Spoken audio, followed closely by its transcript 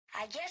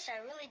I guess I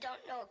really don't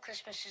know what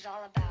Christmas is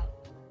all about.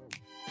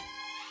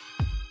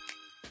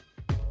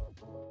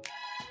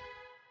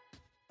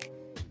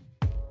 Isn't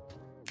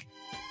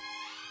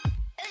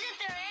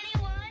there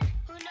anyone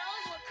who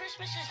knows what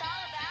Christmas is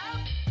all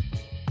about?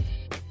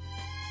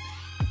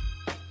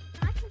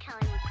 I can tell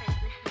you what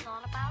Christmas is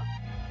all about.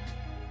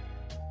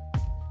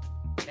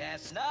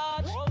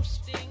 Chestnuts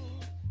roasting,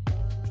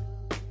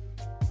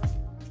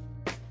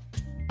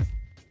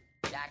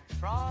 Jack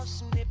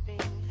Frost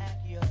nipping at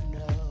your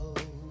nose.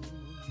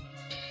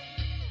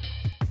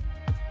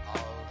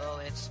 Although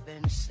it's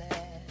been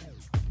said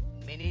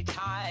many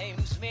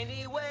times,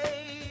 many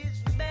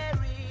ways,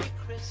 Merry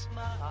Christmas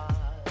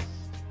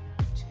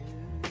to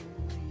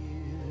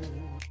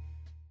you.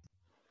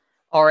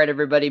 All right,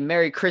 everybody.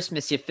 Merry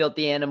Christmas, you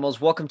filthy animals.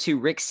 Welcome to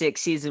Rick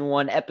 6 Season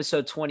 1,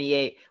 Episode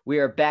 28. We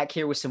are back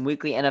here with some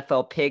weekly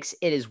NFL picks.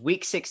 It is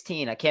Week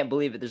 16. I can't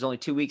believe it. There's only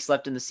 2 weeks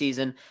left in the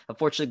season.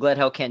 Unfortunately,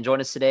 Gledhill can't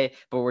join us today,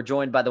 but we're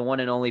joined by the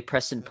one and only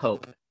Preston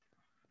Pope.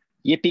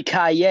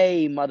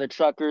 Yippee-ki-yay, mother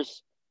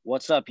truckers.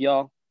 What's up,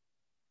 y'all?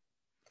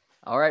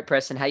 All right,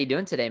 Preston. How you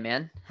doing today,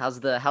 man? How's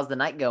the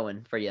night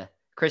going for you?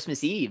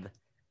 Christmas Eve.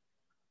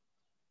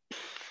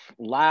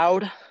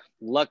 Loud.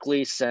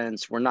 Luckily,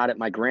 since we're not at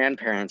my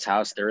grandparents'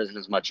 house, there isn't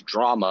as much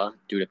drama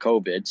due to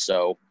COVID.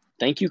 So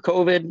thank you,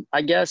 COVID,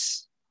 I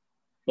guess.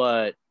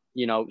 But,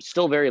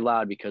 still very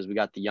loud because we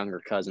got the younger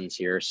cousins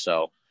here.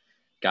 So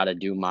got to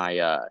do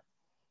the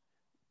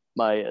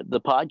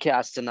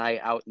podcast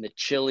tonight out in the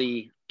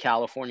chilly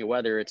California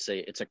weather. It's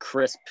a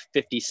crisp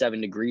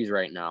 57 degrees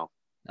right now.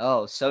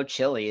 Oh, so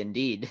chilly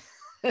indeed.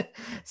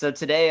 So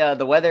today,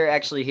 the weather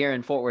actually here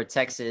in Fort Worth,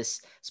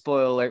 Texas,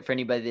 spoiler alert for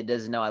anybody that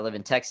doesn't know, I live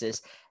in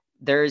Texas.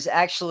 There's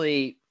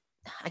actually,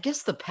 I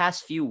guess the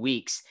past few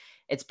weeks,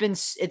 it's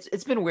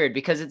been weird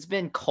because it's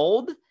been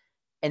cold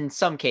in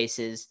some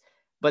cases,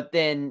 but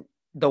then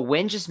the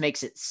wind just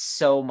makes it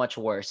so much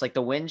worse. Like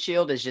the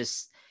windshield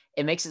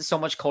it makes it so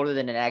much colder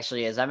than it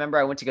actually is. I remember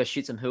I went to go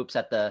shoot some hoops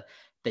at the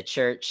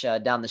church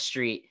down the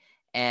street,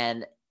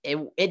 and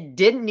it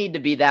didn't need to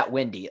be that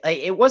windy. Like,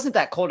 it wasn't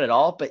that cold at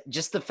all, but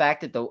just the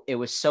fact that it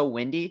was so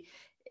windy,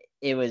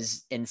 it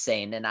was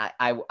insane. And I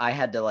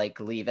had to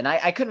leave, and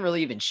I couldn't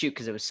really even shoot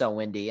because it was so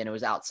windy and it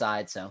was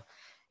outside. So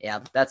yeah,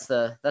 that's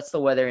the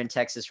weather in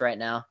Texas right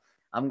now.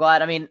 I'm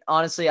glad. I mean,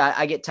 honestly,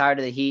 I get tired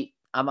of the heat.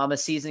 I'm a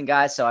seasoned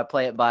guy, so I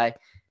play it by,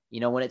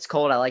 when it's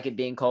cold, I like it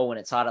being cold. When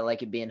it's hot, I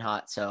like it being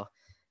hot. So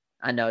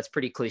I know it's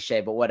pretty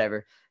cliche, but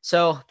whatever.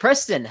 So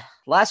Preston,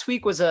 last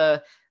week was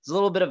a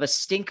little bit of a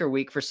stinker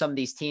week for some of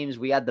these teams.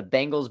 We had the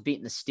Bengals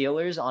beating the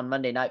Steelers on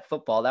Monday Night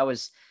Football. That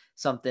was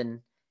something,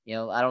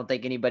 I don't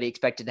think anybody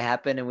expected to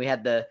happen. And we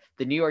had the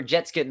New York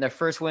Jets getting their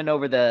first win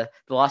over the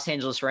Los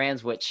Angeles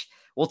Rams, which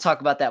we'll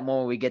talk about that more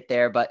when we get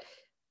there. But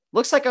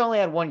looks like I only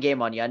had one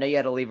game on you. I know you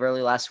had to leave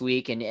early last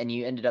week, and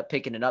you ended up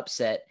picking an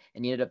upset,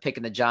 and you ended up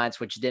picking the Giants,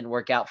 which didn't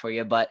work out for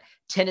you. But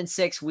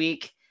 10-6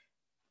 week,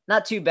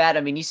 not too bad.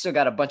 I mean, you still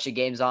got a bunch of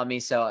games on me,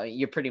 so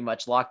you're pretty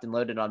much locked and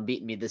loaded on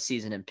beating me this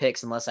season in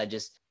picks, unless I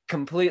just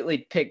completely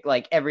pick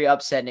every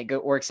upset and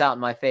it works out in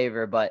my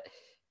favor. But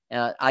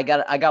I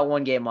got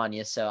one game on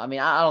you, so I mean,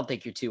 I don't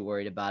think you're too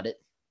worried about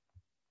it.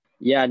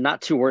 Yeah,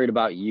 not too worried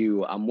about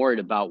you. I'm worried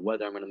about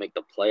whether I'm going to make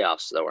the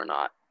playoffs though or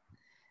not.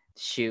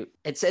 Shoot,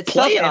 it's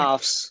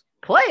playoffs.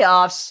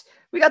 Playoffs.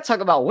 We got to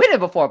talk about winning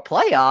before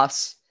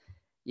playoffs.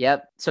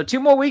 Yep. So 2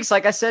 more weeks,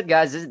 like I said,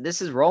 guys,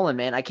 this is rolling,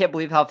 man. I can't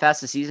believe how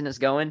fast the season is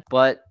going.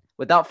 But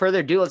without further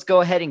ado, let's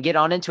go ahead and get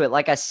on into it.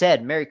 Like I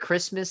said, Merry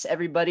Christmas,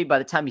 everybody. By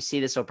the time you see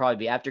this, it'll probably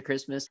be after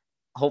Christmas.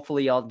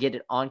 Hopefully y'all get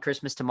it on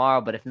Christmas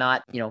tomorrow, but if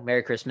not,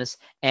 Merry Christmas.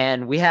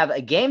 And we have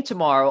a game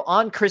tomorrow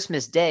on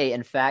Christmas Day.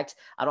 In fact,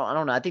 I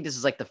don't know. I think this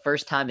is the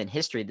first time in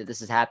history that this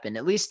has happened,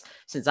 at least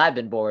since I've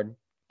been born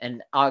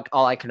and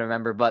all I can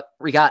remember. But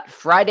we got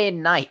Friday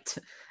night,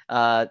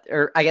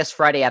 or I guess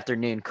Friday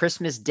afternoon,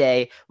 Christmas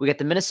Day. We got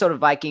the Minnesota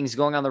Vikings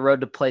going on the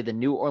road to play the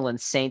New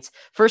Orleans Saints.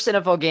 First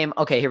NFL game.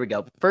 Okay, here we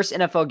go. First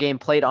NFL game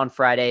played on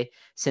Friday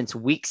since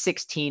week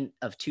 16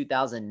 of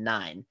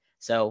 2009.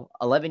 So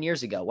 11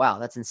 years ago. Wow,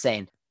 that's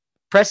insane.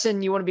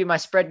 Preston, you want to be my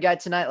spread guy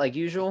tonight like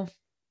usual?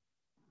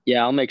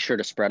 Yeah, I'll make sure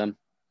to spread them.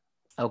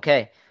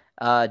 Okay.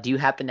 Do you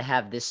happen to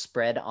have this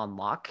spread on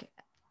lock?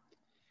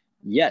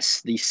 Yes,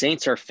 the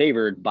Saints are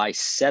favored by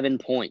 7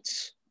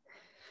 points.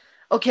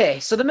 Okay,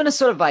 so the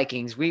Minnesota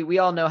Vikings, we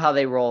all know how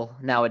they roll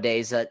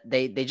nowadays.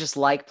 They just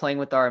like playing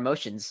with our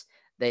emotions.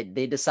 They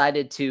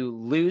decided to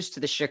lose to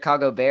the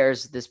Chicago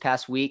Bears this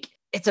past week.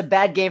 It's a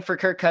bad game for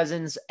Kirk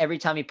Cousins every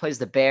time he plays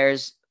the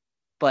Bears.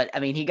 But,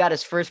 I mean, he got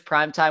his first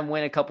primetime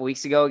win a couple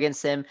weeks ago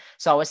against them.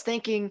 So I was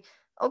thinking,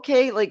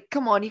 okay,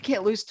 come on, you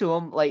can't lose to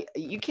him.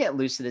 You can't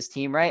lose to this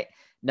team, right?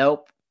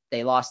 Nope,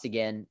 they lost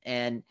again.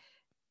 And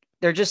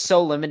they're just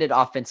so limited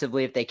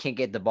offensively if they can't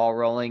get the ball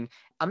rolling.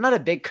 I'm not a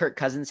big Kirk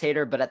Cousins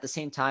hater, but at the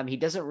same time, he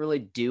doesn't really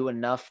do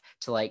enough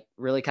to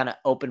really kind of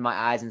open my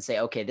eyes and say,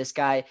 okay, this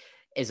guy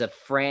is a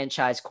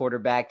franchise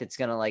quarterback that's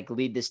going to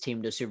lead this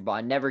team to a Super Bowl.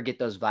 I never get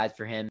those vibes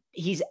for him.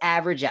 He's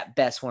average at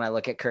best when I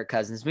look at Kirk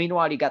Cousins.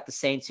 Meanwhile, you got the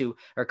Saints who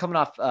are coming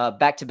off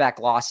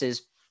back-to-back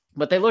losses.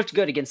 but they looked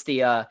good against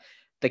the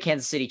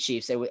Kansas City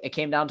Chiefs. It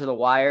came down to the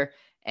wire,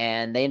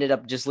 and they ended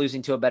up just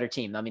losing to a better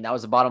team. I mean, that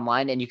was the bottom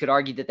line, and you could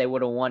argue that they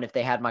would have won if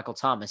they had Michael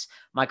Thomas.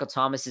 Michael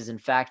Thomas is, in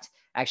fact,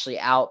 actually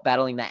out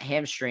battling that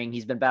hamstring.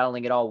 He's been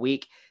battling it all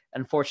week.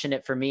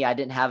 Unfortunate for me, I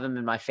didn't have him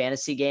in my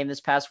fantasy game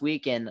this past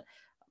week, and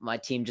my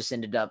team just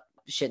ended up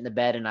shitting the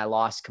bed, and I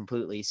lost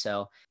completely.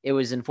 So it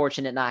was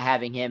unfortunate not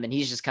having him, and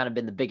he's just kind of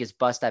been the biggest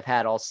bust I've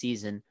had all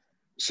season.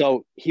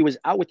 So he was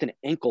out with an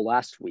ankle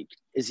last week.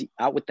 Is he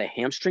out with the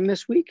hamstring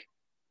this week?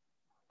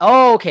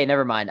 Oh, okay,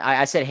 never mind.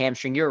 I said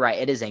hamstring. You're right.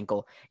 It is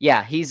ankle.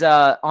 Yeah, he's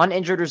on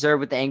injured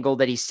reserve with the ankle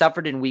that he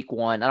suffered in week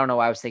 1. I don't know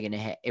why I was thinking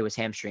it was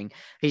hamstring.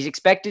 He's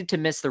expected to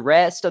miss the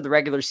rest of the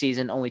regular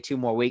season, only 2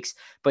 more weeks,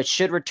 but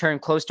should return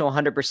close to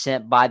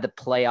 100% by the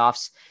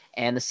playoffs.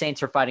 And the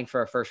Saints are fighting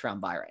for a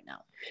first-round bye right now.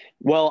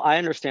 Well, I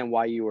understand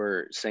why you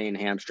were saying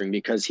hamstring,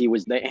 because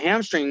the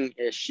hamstring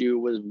issue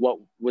was what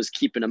was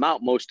keeping him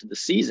out most of the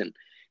season.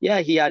 Yeah,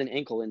 he had an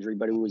ankle injury,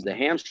 but it was the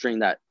hamstring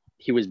that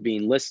he was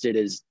being listed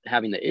as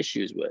having the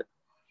issues with.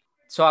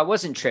 So I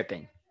wasn't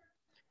tripping.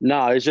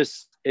 No, it's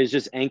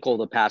just ankle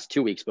the past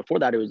 2 weeks. Before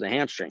that, it was the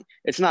hamstring.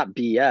 It's not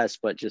BS,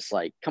 but just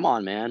like, come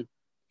on, man.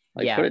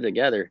 Like, put it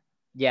together.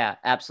 Yeah,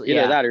 absolutely.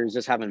 Either that or he's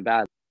just having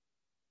bad.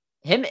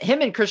 Him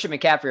and Christian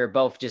McCaffrey are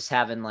both just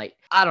having, like,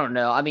 I don't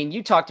know. I mean,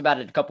 you talked about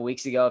it a couple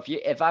weeks ago.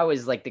 If I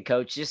was like the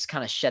coach, just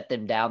kind of shut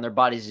them down. Their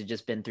bodies have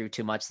just been through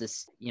too much.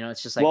 It's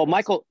just like, well,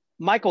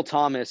 Michael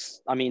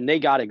Thomas, I mean, they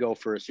got to go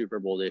for a Super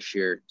Bowl this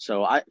year.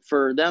 So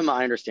for them,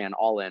 I understand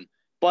all in.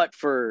 But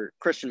for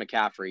Christian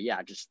McCaffrey,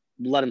 yeah, just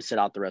let him sit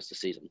out the rest of the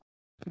season.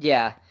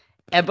 Yeah.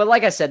 But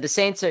like I said, the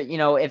Saints are,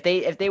 if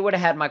they would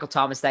have had Michael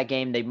Thomas that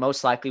game, they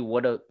most likely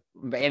would have.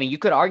 I mean, you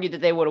could argue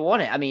that they would have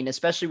won it. I mean,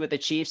 especially with the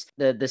Chiefs,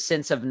 the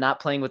sense of not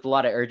playing with a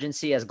lot of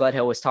urgency, as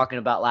Gledhill was talking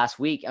about last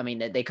week. I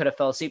mean, they could have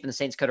fell asleep and the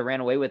Saints could have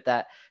ran away with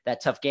that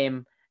tough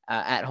game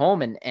at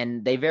home.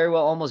 And they very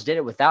well almost did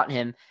it without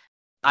him.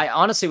 I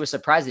honestly was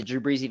surprised that Drew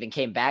Brees even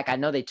came back. I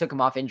know they took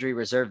him off injury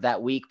reserve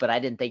that week, but I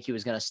didn't think he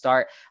was going to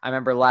start. I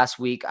remember last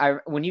week,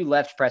 when you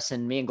left,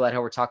 Preston, me and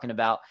Gledhill were talking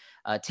about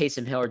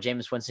Taysom Hill or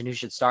Jameis Winston who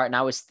should start. And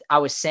I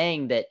was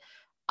saying that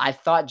I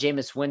thought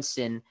Jameis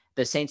Winston,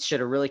 the Saints should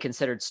have really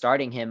considered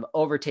starting him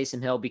over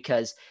Taysom Hill,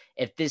 because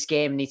if this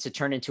game needs to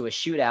turn into a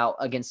shootout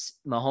against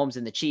Mahomes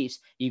and the Chiefs,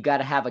 you got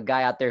to have a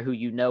guy out there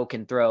who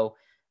can throw.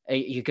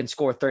 You can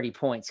score 30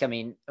 points. I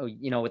mean,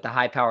 with the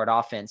high-powered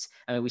offense.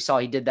 I mean, we saw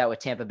he did that with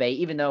Tampa Bay,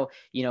 even though,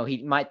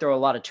 he might throw a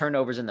lot of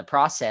turnovers in the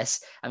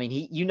process. I mean,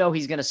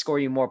 he's going to score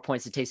you more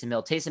points than Taysom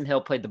Hill. Taysom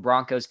Hill played the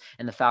Broncos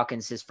and the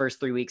Falcons his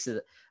first 3 weeks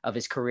of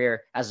his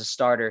career as a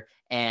starter,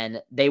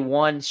 and they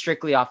won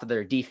strictly off of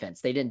their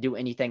defense. They didn't do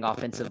anything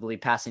offensively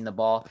passing the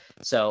ball.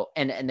 So,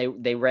 and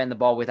they ran the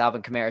ball with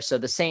Alvin Kamara. So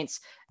the Saints,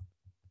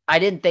 I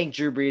didn't think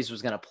Drew Brees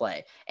was going to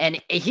play. And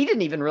he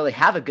didn't even really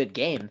have a good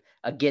game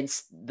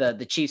against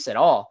the Chiefs at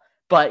all.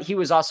 But he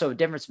was also a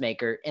difference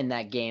maker in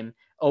that game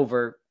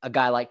over a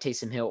guy like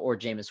Taysom Hill or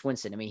Jameis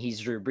Winston. I mean, he's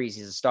Drew Brees.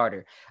 He's a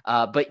starter.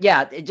 But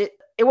yeah,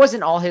 it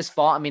wasn't all his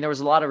fault. I mean, there was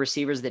a lot of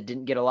receivers that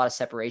didn't get a lot of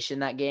separation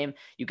that game.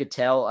 You could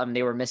tell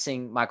they were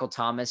missing Michael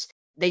Thomas.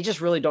 They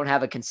just really don't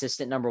have a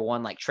consistent number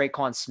one like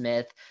Traquan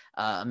Smith,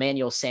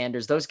 Emmanuel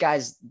Sanders. Those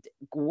guys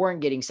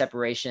weren't getting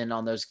separation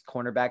on those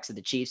cornerbacks of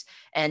the Chiefs.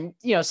 And,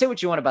 say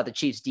what you want about the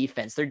Chiefs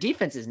defense. Their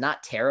defense is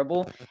not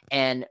terrible.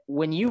 And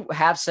when you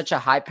have such a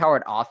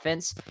high-powered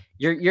offense,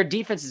 your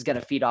defense is going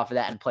to feed off of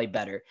that and play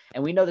better.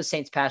 And we know the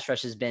Saints pass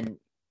rush has been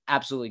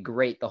absolutely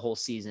great the whole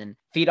season.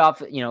 Feed off,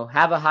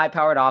 have a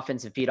high-powered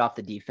offense and feed off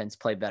the defense,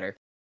 play better.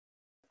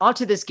 On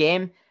to this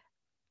game.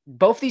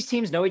 Both these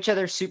teams know each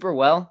other super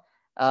well.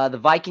 The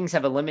Vikings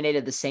have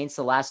eliminated the Saints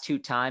the last 2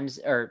 times,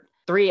 or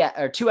 2 out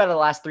of the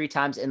last 3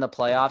 times in the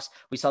playoffs.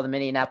 We saw the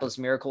Minneapolis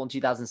Miracle in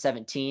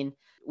 2017.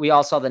 We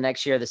all saw the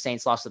next year the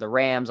Saints lost to the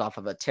Rams off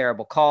of a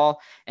terrible call.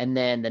 And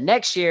then the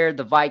next year,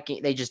 the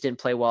Vikings, they just didn't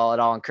play well at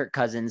all. And Kirk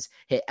Cousins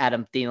hit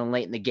Adam Thielen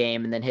late in the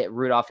game and then hit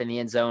Rudolph in the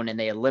end zone, and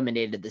they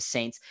eliminated the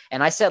Saints.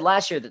 And I said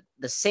last year that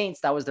the Saints,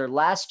 that was their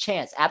last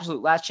chance,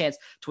 absolute last chance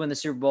to win the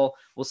Super Bowl.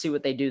 We'll see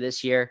what they do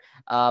this year.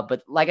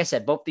 But like I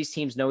said, both these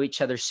teams know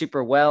each other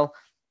super well.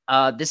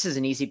 This is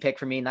an easy pick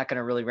for me. Not going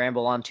to really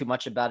ramble on too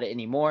much about it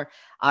anymore.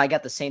 I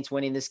got the Saints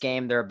winning this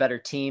game. They're a better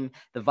team.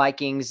 The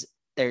Vikings,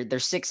 they're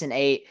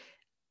 6-8.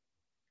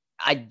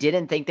 I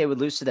didn't think they would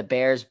lose to the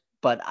Bears,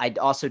 but I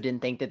also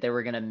didn't think that they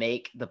were going to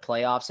make the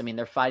playoffs. I mean,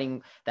 they're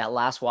fighting that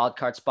last wild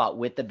card spot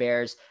with the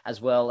Bears,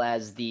 as well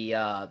as the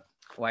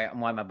why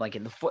am I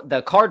blanking?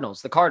 The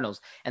Cardinals.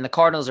 And the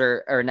Cardinals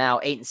are now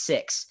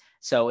 8-6.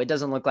 So it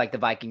doesn't look like the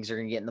Vikings are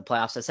going to get in the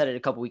playoffs. I said it a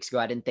couple weeks ago.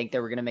 I didn't think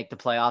they were going to make the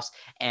playoffs,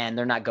 and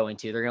they're not going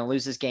to. They're going to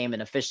lose this game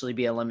and officially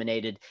be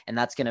eliminated, and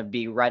that's going to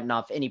be writing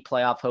off any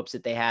playoff hopes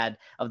that they had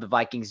of the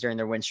Vikings during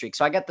their win streak.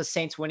 So I got the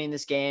Saints winning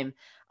this game.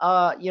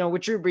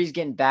 With Drew Brees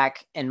getting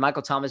back and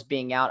Michael Thomas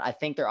being out, I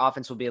think their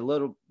offense will be a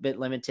little bit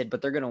limited,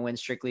 but they're going to win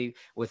strictly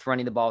with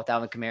running the ball with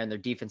Alvin Kamara and their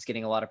defense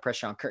getting a lot of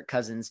pressure on Kirk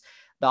Cousins.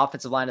 The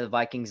offensive line of the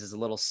Vikings is a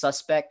little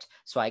suspect,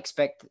 so I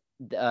expect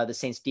the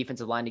Saints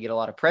defensive line to get a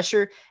lot of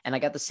pressure, and I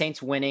got the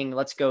Saints winning.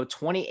 Let's go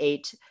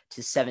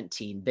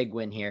 28-17. Big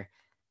win here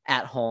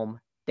at home.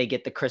 They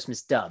get the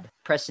Christmas dub.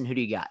 Preston, who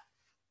do you got?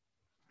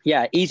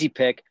 Yeah, easy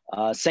pick.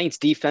 Saints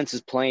defense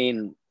is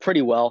playing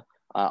pretty well.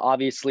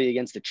 Obviously,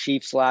 against the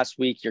Chiefs last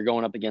week, you're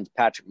going up against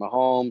Patrick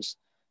Mahomes.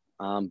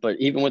 But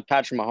even with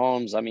Patrick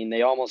Mahomes, I mean, they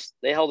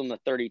held him to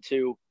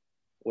 32,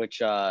 which,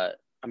 by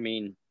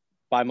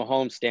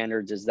Mahomes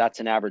standards, that's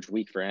an average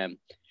week for him.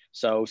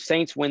 So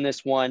Saints win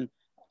this one,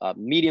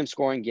 medium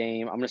scoring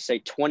game. I'm going to say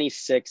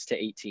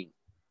 26-18.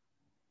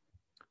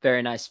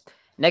 Very nice.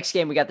 Next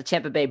game, we got the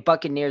Tampa Bay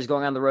Buccaneers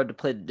going on the road to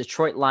play the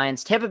Detroit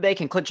Lions. Tampa Bay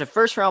can clinch a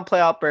first-round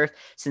playoff berth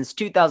since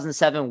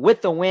 2007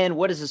 with the win.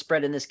 What is the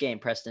spread in this game,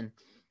 Preston?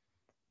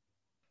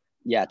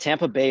 Yeah,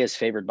 Tampa Bay is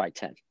favored by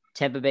 10.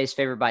 Tampa Bay is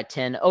favored by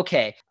 10.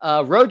 Okay.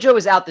 Rojo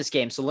is out this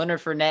game, so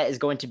Leonard Fournette is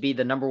going to be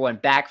the number one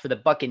back for the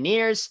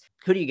Buccaneers.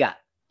 Who do you got?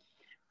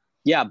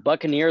 Yeah,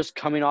 Buccaneers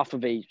coming off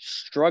of a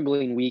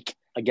struggling week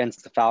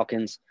against the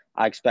Falcons.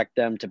 I expect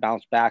them to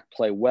bounce back,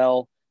 play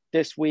well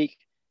this week.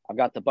 I've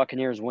got the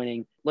Buccaneers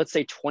winning, let's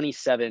say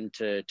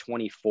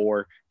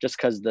 27-24, just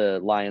because the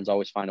Lions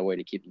always find a way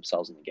to keep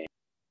themselves in the game.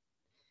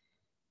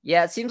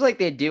 Yeah, it seems like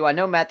they do. I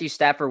know Matthew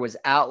Stafford was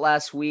out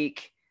last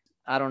week.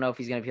 I don't know if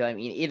he's going to play. I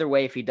mean, either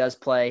way, if he does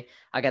play,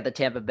 I got the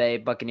Tampa Bay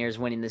Buccaneers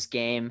winning this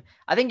game.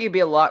 I think it could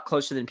be a lot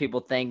closer than people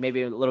think,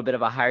 maybe a little bit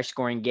of a higher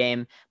scoring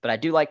game, but I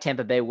do like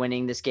Tampa Bay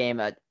winning this game.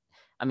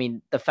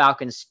 The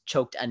Falcons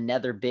choked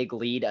another big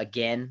lead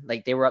again.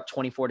 Like they were up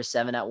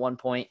 24-7 at one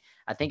point.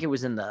 I think it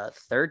was in the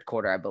third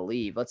quarter, I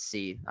believe. Let's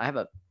see. I have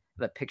a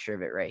picture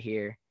of it right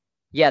here.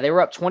 Yeah, they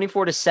were up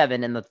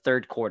 24-7 in the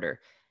third quarter.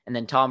 And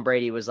then Tom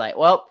Brady was like,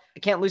 well, I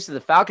can't lose to the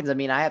Falcons. I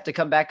mean, I have to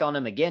come back on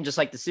them again, just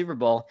like the Super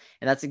Bowl.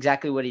 And that's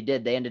exactly what he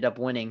did. They ended up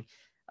winning.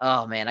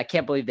 Oh, man, I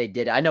can't believe they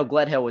did it. I know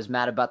Gledhill was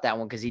mad about that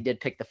one because he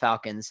did pick the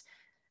Falcons.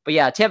 But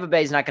yeah, Tampa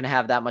Bay is not going to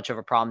have that much of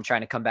a problem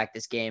trying to come back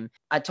this game.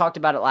 I talked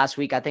about it last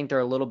week. I think they're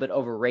a little bit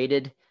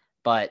overrated.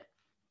 But,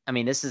 I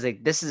mean, this is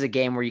a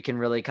game where you can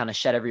really kind of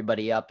shut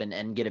everybody up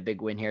and get a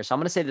big win here. So I'm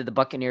going to say that the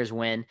Buccaneers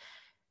win.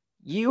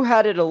 You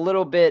had it a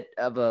little bit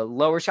of a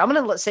lower score. I'm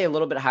going to say a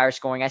little bit higher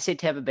scoring. I say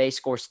Tampa Bay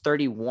scores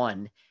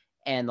 31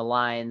 and the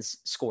Lions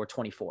score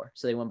 24.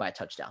 So they win by a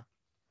touchdown.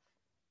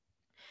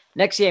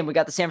 Next game, we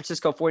got the San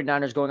Francisco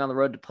 49ers going on the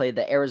road to play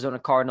the Arizona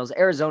Cardinals.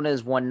 Arizona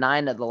has won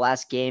 9 of the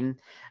last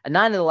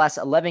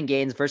 11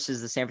 games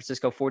versus the San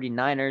Francisco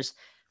 49ers.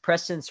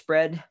 Preston,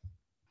 spread?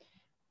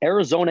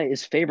 Arizona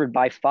is favored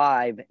by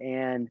 5,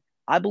 and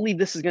I believe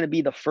this is going to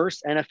be the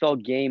first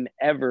NFL game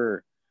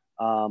ever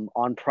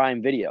on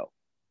Prime Video.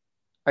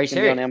 Are you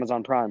serious? On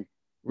Amazon Prime.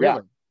 Really?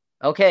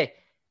 Yeah. Okay.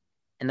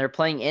 And they're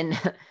playing in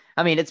 –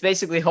 I mean, it's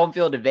basically home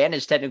field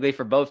advantage technically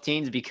for both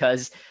teams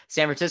because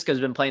San Francisco's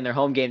been playing their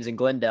home games in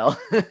Glendale.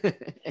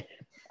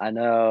 I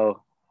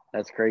know.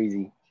 That's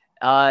crazy.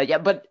 Yeah,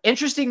 but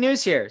interesting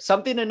news here.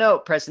 Something to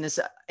note, Preston.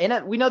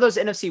 We know those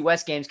NFC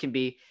West games can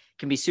be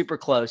super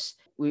close.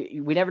 We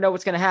never know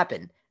what's going to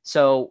happen.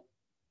 So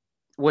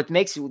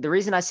the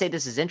reason I say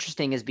this is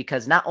interesting is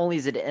because not only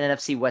is it an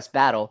NFC West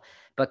battle,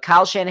 but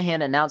Kyle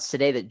Shanahan announced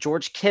today that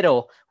George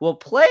Kittle will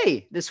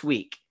play this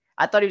week.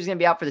 I thought he was going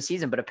to be out for the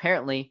season, but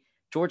apparently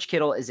George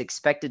Kittle is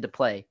expected to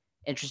play.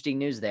 Interesting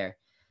news there.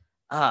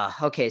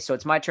 Okay, so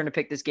it's my turn to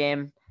pick this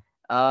game.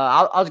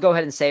 I'll go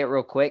ahead and say it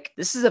real quick.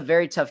 This is a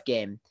very tough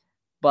game,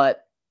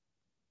 but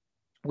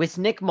with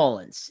Nick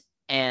Mullins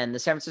and the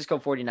San Francisco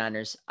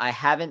 49ers, I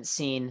haven't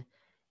seen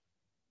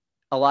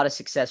a lot of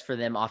success for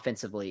them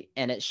offensively,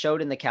 and it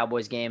showed in the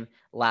Cowboys game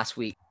last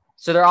week.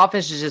 So their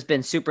offense has just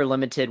been super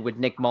limited with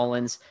Nick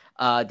Mullins.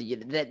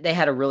 They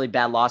had a really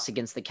bad loss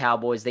against the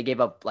Cowboys. They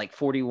gave up like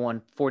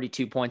 41,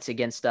 42 points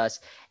against us.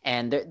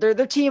 And their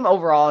team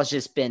overall has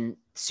just been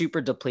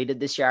super depleted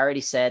this year. I already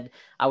said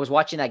I was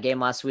watching that game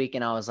last week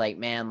and I was like,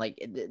 man,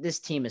 like this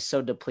team is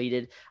so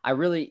depleted. I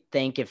really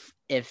think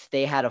if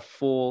they had a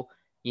full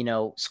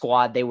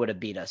squad, they would have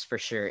beat us for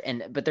sure.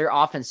 But their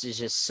offense is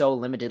just so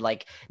limited.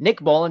 Like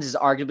Nick Mullins is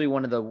arguably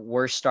one of the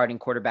worst starting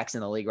quarterbacks in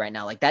the league right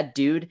now. Like that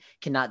dude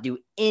cannot do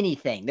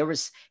anything.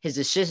 His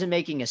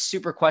decision-making is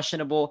super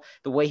questionable.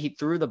 The way he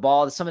threw the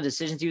ball, some of the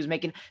decisions he was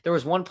making. There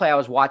was one play I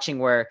was watching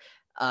where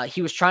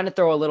he was trying to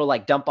throw a little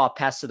like dump off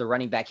pass to the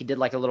running back. He did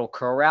like a little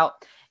curl route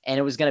and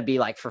it was going to be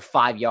like for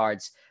 5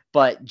 yards,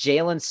 but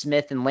Jalen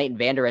Smith and Leighton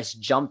Vander Esch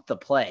jumped the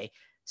play.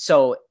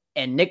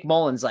 And Nick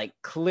Mullins like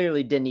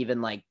clearly didn't even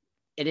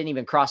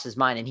cross his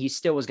mind and he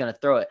still was going to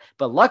throw it.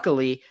 But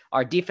luckily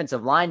our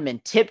defensive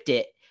lineman tipped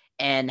it,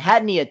 and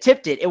hadn't he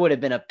tipped it, it would have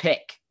been a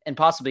pick and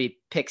possibly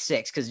pick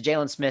 6 because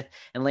Jalen Smith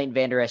and Leighton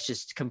Vander Esch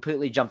just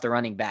completely jumped the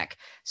running back.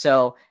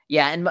 So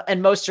yeah.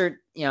 And Mostert,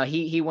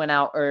 he went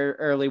out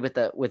early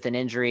with an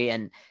injury,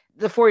 and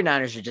The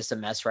 49ers are just a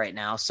mess right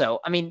now. So,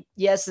 I mean,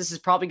 yes, this is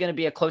probably going to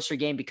be a closer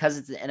game because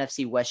it's the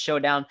NFC West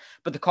showdown,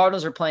 but the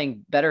Cardinals are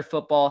playing better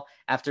football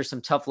after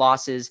some tough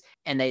losses,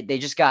 and they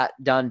just got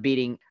done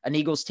beating an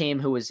Eagles team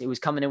who was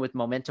coming in with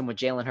momentum with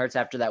Jalen Hurts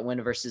after that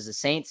win versus the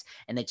Saints,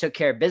 and they took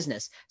care of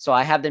business. So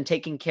I have them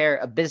taking care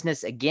of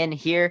business again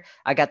here.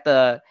 I got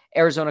the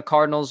Arizona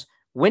Cardinals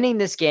winning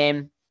this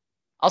game.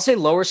 I'll say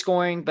lower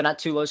scoring, but not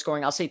too low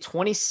scoring. I'll say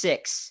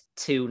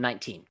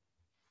 26-19.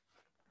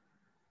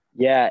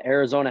 Yeah,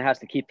 Arizona has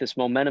to keep this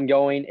momentum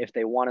going if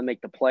they want to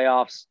make the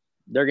playoffs.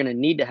 They're going to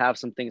need to have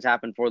some things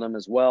happen for them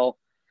as well.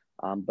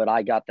 But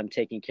I got them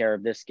taking care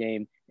of this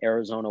game.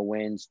 Arizona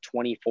wins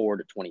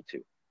 24-22.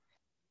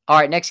 All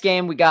right, next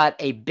game, we got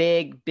a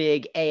big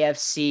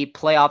AFC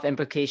playoff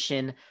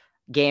implication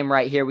game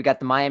right here. We got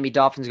the Miami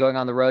Dolphins going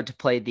on the road to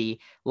play the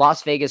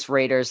Las Vegas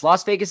Raiders.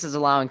 Las Vegas is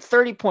allowing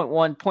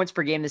 30.1 points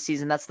per game this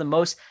season. That's the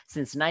most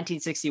since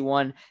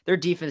 1961. Their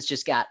defense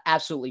just got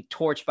absolutely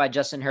torched by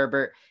Justin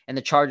Herbert and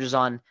the Chargers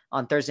on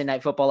Thursday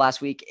Night Football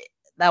last week.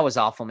 That was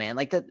awful, man.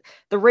 Like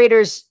the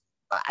Raiders,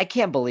 I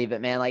can't believe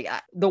it, man. Like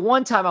the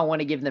one time I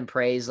want to give them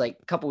praise, like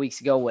a couple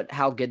weeks ago,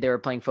 how good they were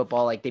playing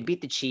football. Like they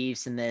beat the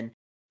Chiefs, and then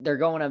they're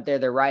going up there,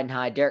 they're riding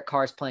high. Derek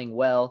Carr's playing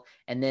well,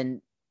 and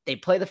then they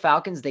play the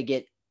Falcons. They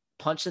get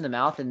punched in the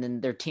mouth, and then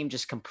their team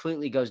just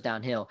completely goes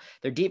downhill.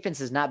 Their defense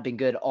has not been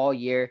good all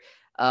year.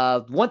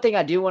 One thing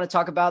I do want to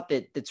talk about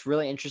that's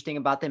really interesting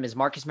about them is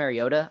Marcus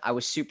Mariota. I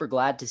was super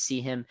glad to see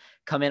him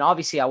come in.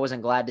 Obviously, I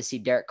wasn't glad to see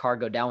Derek Carr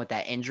go down with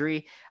that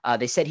injury.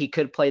 They said he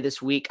could play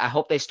this week. I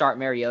hope they start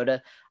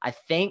Mariota. I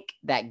think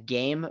that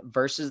game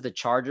versus the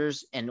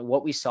Chargers and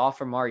what we saw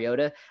from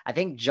Mariota, I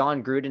think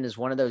John Gruden is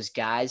one of those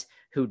guys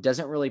who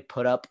doesn't really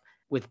put up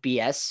with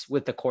BS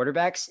with the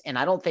quarterbacks. And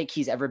I don't think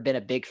he's ever been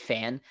a big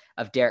fan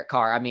of Derek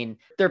Carr. I mean,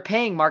 they're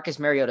paying Marcus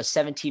Mariota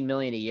 $17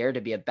 million a year to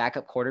be a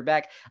backup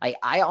quarterback.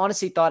 I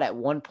honestly thought at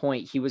one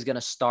point he was going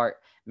to start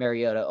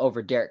Mariota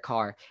over Derek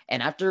Carr.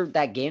 And after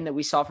that game that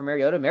we saw from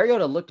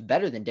Mariota looked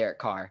better than Derek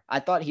Carr. I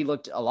thought he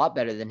looked a lot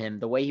better than him.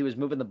 The way he was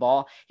moving the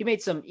ball, he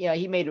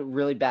made a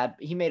really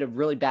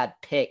bad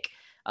pick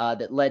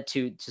that led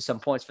to some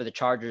points for the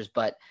Chargers.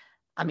 But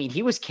I mean,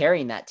 he was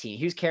carrying that team.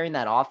 He was carrying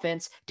that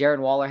offense. Darren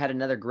Waller had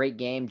another great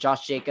game.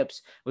 Josh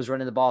Jacobs was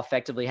running the ball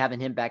effectively. Having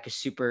him back is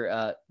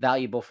super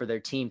valuable for their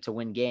team to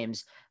win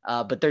games.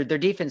 But their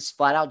defense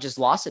flat out just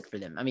lost it for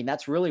them. I mean,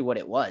 that's really what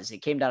it was.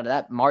 It came down to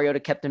that. Mariota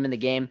kept him in the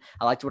game.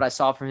 I liked what I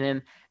saw from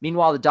him.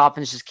 Meanwhile, the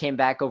Dolphins just came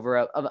back over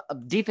a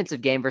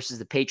defensive game versus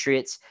the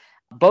Patriots.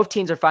 Both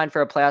teams are fine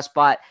for a playoff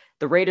spot.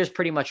 The Raiders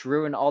pretty much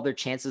ruined all their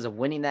chances of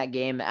winning that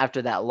game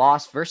after that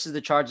loss versus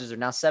the Chargers. Are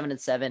now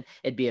 7-7.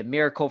 It'd be a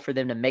miracle for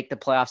them to make the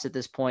playoffs at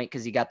this point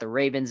because you got the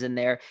Ravens in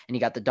there and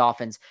you got the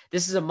Dolphins.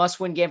 This is a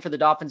must-win game for the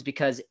Dolphins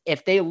because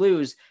if they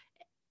lose,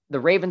 the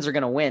Ravens are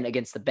going to win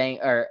against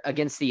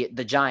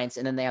the Giants,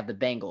 and then they have the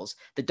Bengals.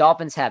 The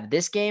Dolphins have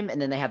this game,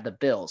 and then they have the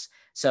Bills.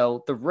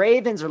 So the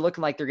Ravens are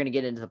looking like they're going to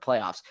get into the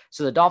playoffs.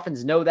 So the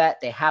Dolphins know that.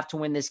 They have to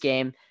win this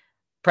game.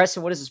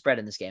 Preston, what is the spread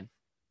in this game?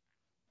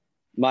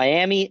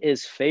 Miami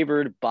is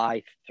favored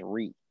by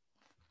 3.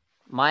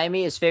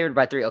 Miami is favored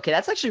by 3. Okay,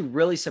 that's actually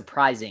really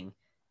surprising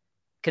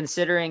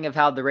considering of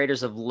how the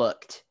Raiders have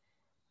looked.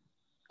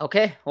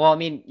 Okay, well, I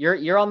mean,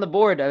 you're on the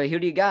board. I mean, who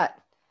do you got?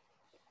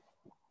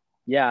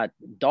 Yeah,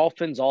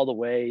 Dolphins all the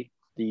way.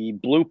 The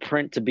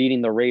blueprint to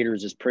beating the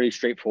Raiders is pretty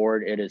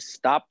straightforward. It is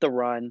stop the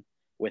run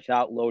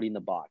without loading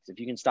the box. If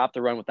you can stop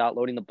the run without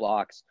loading the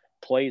blocks,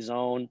 play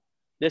zone.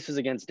 This is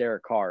against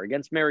Derek Carr.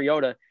 Against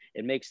Mariota,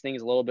 it makes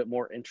things a little bit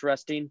more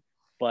interesting.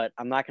 But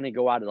I'm not going to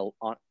go out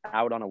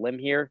on a limb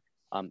here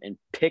and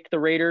pick the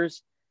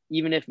Raiders,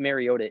 even if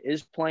Mariota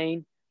is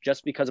playing,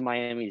 just because of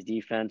Miami's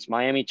defense.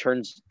 Miami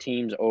turns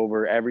teams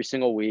over every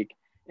single week,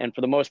 and for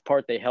the most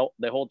part, they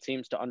hold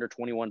teams to under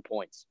 21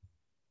 points.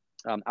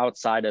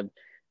 Outside of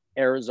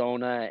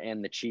Arizona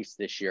and the Chiefs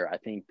this year, I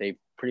think they've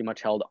pretty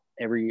much held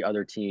every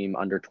other team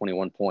under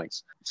 21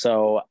 points.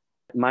 So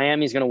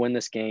Miami's going to win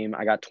this game.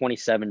 I got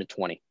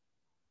 27-20.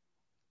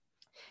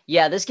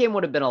 Yeah, this game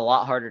would have been a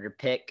lot harder to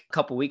pick a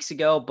couple weeks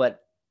ago,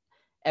 but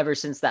ever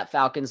since that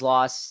Falcons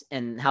loss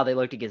and how they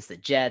looked against the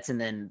Jets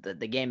and then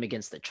the game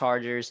against the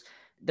Chargers,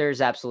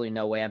 there's absolutely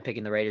no way I'm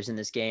picking the Raiders in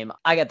this game.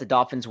 I got the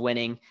Dolphins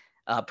winning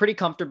pretty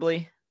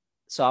comfortably.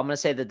 So I'm going to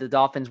say that the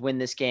Dolphins win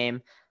this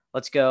game.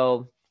 Let's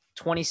go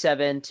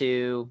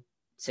 27-16.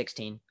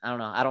 I don't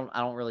know. I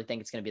don't really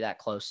think it's going to be that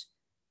close.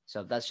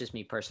 So that's just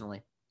me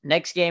personally.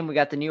 Next game, we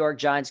got the New York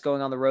Giants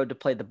going on the road to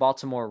play the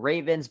Baltimore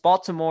Ravens.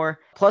 Baltimore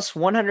plus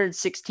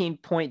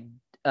 116-point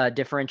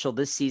differential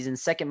this season,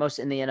 second most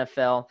in the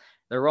NFL.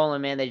 They're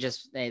rolling, man. They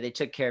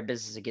took care of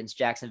business against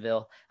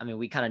Jacksonville. I mean,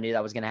 we kind of knew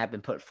that was going to happen,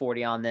 put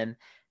 40 on them.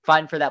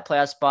 Fighting for that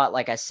playoff spot.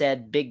 Like I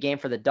said, big game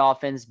for the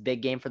Dolphins,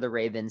 big game for the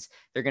Ravens.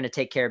 They're going to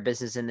take care of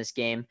business in this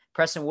game.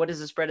 Preston, what is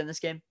the spread in this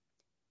game?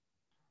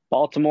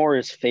 Baltimore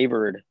is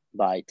favored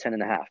by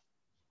 10.5.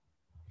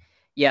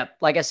 Yeah,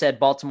 like I said,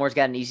 Baltimore's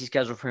got an easy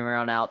schedule from here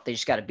on out. They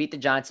just got to beat the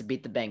Giants and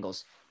beat the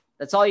Bengals.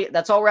 That's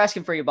all we're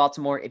asking for you,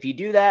 Baltimore. If you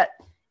do that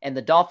and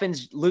the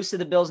Dolphins lose to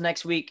the Bills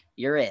next week,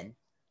 you're in.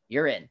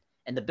 You're in.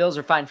 And the Bills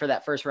are fighting for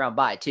that first round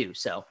bye too.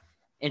 So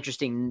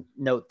interesting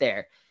note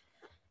there.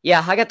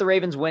 Yeah, I got the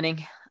Ravens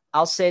winning.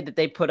 I'll say that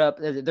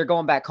they're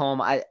going back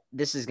home.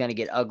 This is going to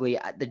get ugly.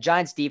 The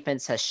Giants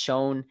defense has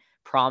shown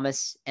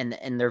promise and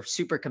they're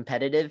super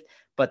competitive,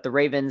 but the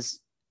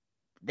Ravens,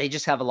 they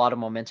just have a lot of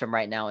momentum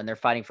right now and they're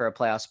fighting for a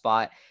playoff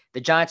spot.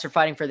 The Giants are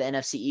fighting for the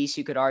NFC East,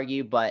 you could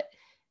argue, but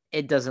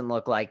it doesn't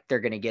look like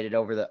they're going to get it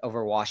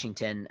over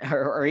Washington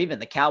or even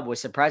the Cowboys.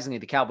 Surprisingly,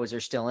 the Cowboys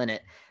are still in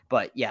it.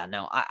 But yeah,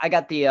 no, I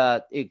got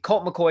the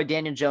Colt McCoy,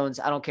 Daniel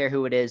Jones. I don't care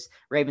who it is.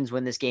 Ravens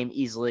win this game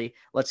easily.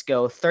 Let's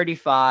go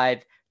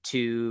 35-20.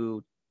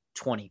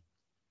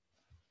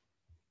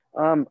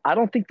 I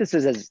don't think this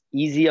is as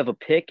easy of a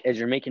pick as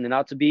you're making it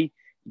out to be.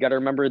 You got to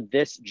remember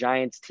this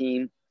Giants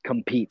team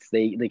competes.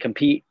 They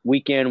compete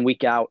week in,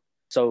 week out.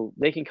 So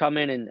they can come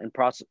in and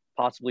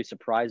possibly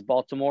surprise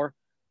Baltimore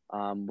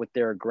with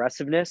their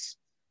aggressiveness.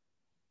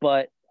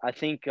 But I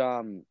think,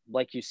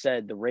 like you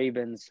said, the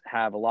Ravens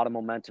have a lot of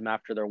momentum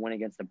after their win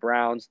against the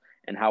Browns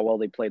and how well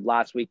they played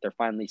last week. They're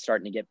finally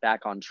starting to get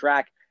back on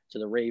track to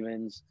the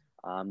Ravens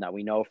that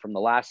we know from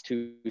the last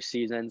 2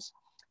 seasons.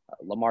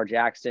 Lamar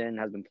Jackson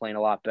has been playing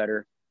a lot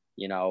better.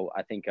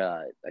 I think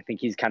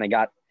he's kind of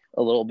got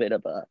a little bit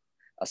of a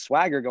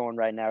swagger going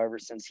right now ever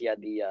since he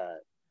had the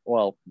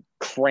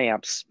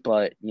cramps,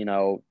 but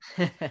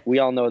we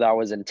all know that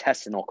was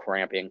intestinal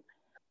cramping,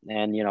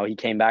 and he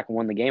came back and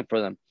won the game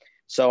for them.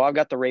 So I've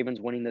got the Ravens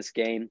winning this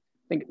game.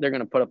 I think they're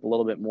going to put up a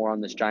little bit more on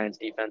this Giants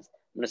defense.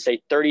 I'm going to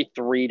say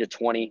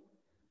 33-20.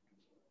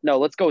 No,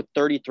 let's go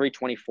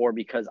 33-24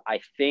 because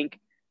I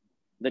think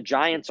the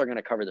Giants are going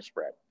to cover the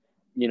spread.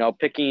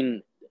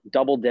 Picking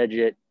double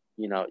digit,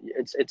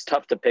 it's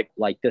tough to pick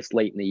like this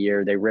late in the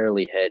year. They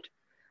rarely hit.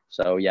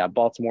 So yeah,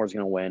 Baltimore's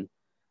going to win.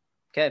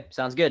 Okay,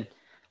 sounds good.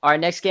 All right,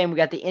 next game, we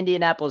got the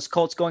Indianapolis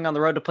Colts going on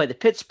the road to play the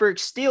Pittsburgh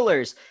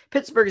Steelers.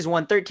 Pittsburgh has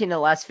won 13 of the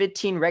last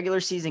 15 regular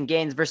season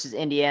games versus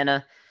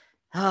Indiana.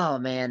 Oh,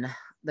 man.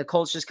 The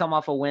Colts just come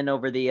off a win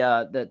over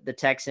the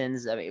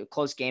Texans. I mean,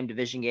 close game,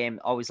 division game,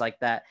 always like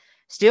that.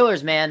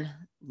 Steelers, man,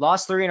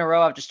 lost 3 in a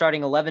row after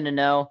starting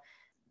 11-0.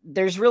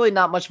 There's really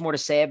not much more to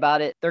say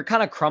about it. They're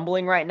kind of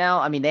crumbling right now.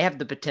 I mean, they have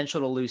the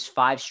potential to lose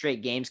 5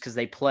 straight games because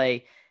they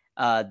play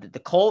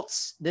the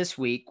Colts this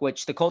week,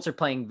 which the Colts are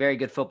playing very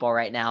good football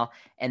right now.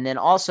 And then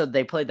also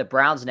they play the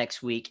Browns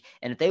next week.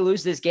 And if they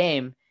lose this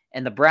game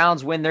and the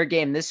Browns win their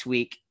game this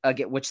week,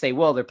 which they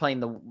will, they're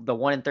playing the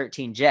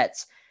 1-13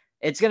 Jets.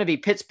 It's going to be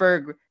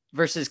Pittsburgh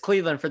versus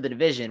Cleveland for the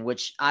division,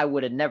 which I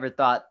would have never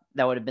thought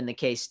that would have been the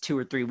case 2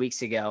 or 3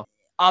 weeks ago.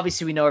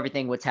 Obviously, we know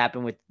what's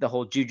happened with the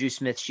whole Juju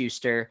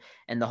Smith-Schuster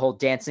and the whole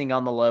dancing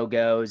on the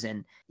logos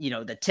and,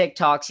 the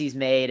TikToks he's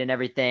made and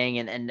everything.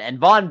 And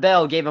Von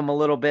Bell gave him a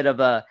little bit of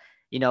a,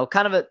 he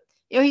kind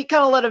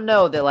of let him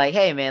know that like,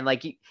 hey man,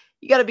 like you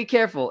got to be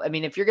careful. I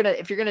mean, if you're going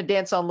to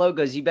dance on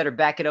logos, you better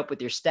back it up with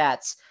your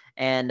stats.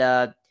 And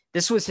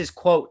this was his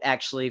quote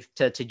actually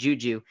to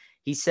Juju.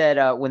 He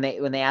said, when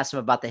they asked him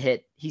about the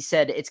hit, he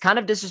said, it's kind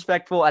of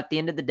disrespectful at the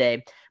end of the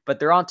day, but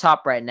they're on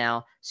top right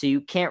now. So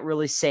you can't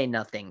really say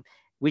nothing.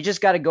 We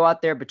just got to go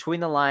out there between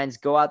the lines,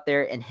 go out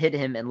there and hit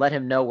him and let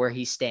him know where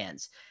he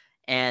stands.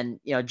 And,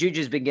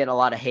 Juju's been getting a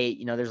lot of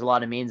hate. There's a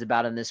lot of memes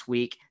about him this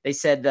week. They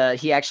said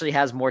he actually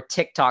has more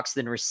TikToks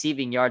than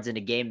receiving yards in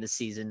a game this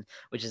season,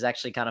 which is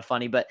actually kind of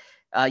funny. But,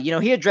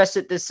 he addressed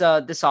it this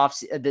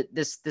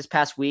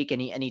past week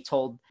and he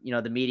told,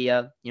 the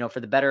media, for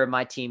the better of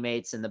my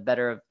teammates and the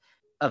better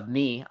of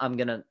me, I'm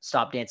going to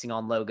stop dancing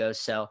on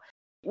logos. So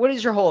what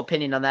is your whole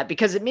opinion on that?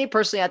 Because me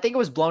personally, I think it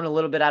was blown a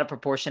little bit out of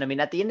proportion. I mean,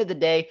 at the end of the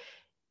day,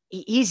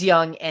 he's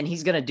young and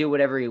he's going to do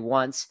whatever he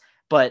wants.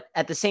 But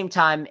at the same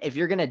time, if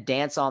you're going to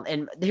dance on,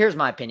 and here's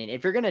my opinion,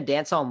 if you're going to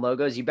dance on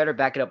logos, you better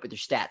back it up with your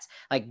stats.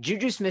 Like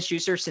Juju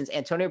Smith-Schuster, since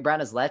Antonio Brown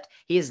has left,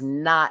 he has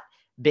not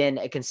been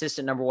a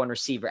consistent number 1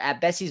 receiver. At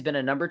best, he's been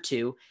a number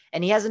 2,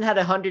 and he hasn't had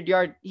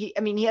 100-yard. He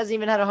hasn't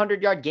even had a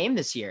 100-yard game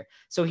this year.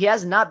 So he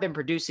has not been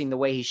producing the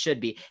way he should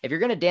be. If you're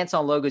going to dance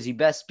on logos, you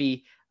best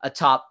be a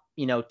top,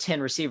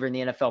 10 receiver in the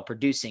NFL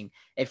producing.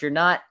 If you're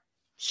not,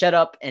 shut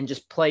up and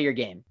just play your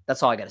game.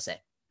 That's all I got to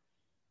say.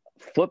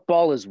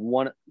 Football is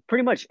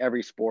pretty much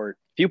every sport.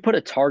 If you put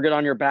a target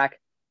on your back,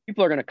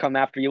 people are going to come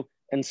after you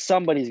and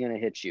somebody's going to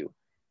hit you.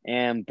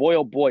 And boy,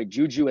 oh boy,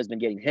 Juju has been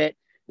getting hit.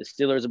 The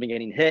Steelers have been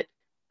getting hit.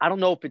 I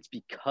don't know if it's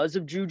because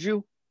of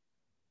Juju.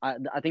 I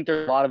think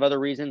there's a lot of other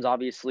reasons.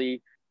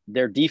 Obviously,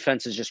 their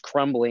defense is just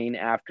crumbling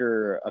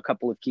after a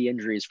couple of key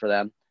injuries for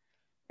them.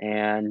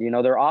 And,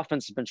 their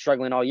offense has been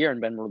struggling all year and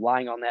been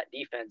relying on that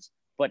defense,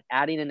 but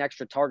adding an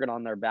extra target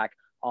on their back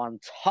on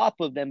top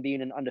of them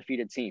being an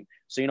undefeated team.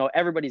 So,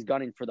 everybody's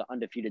gunning for the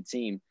undefeated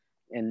team.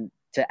 And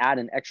to add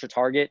an extra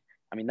target,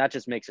 I mean, that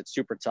just makes it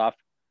super tough.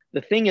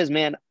 The thing is,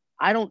 man,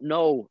 I don't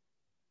know.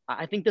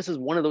 I think this is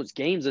one of those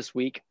games this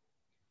week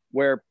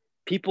where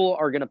people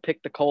are going to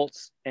pick the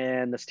Colts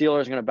and the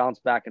Steelers are going to bounce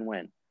back and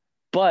win.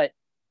 But,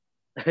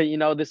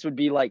 this would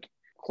be like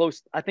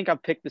close. I think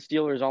I've picked the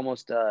Steelers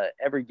almost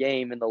every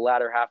game in the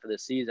latter half of the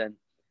season.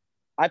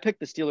 I picked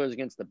the Steelers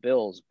against the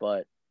Bills,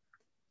 but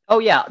oh,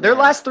 yeah. Their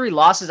last 3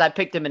 losses, I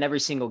picked them in every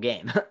single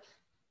game.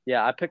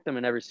 Yeah, I picked them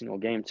in every single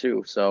game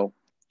too. So,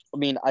 I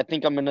mean, I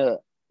think I'm gonna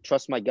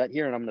trust my gut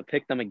here, and I'm gonna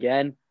pick them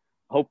again.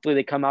 Hopefully,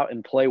 they come out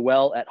and play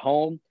well at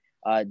home.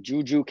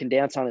 Juju can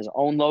dance on his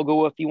own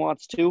logo if he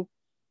wants to.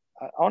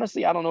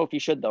 Honestly, I don't know if he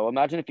should though.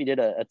 Imagine if he did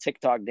a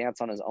TikTok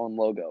dance on his own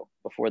logo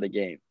before the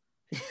game.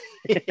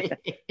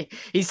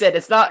 He said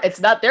it's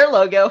not their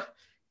logo.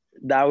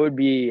 That would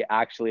be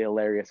actually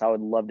hilarious. I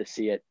would love to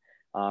see it.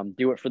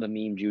 Do it for the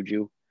meme,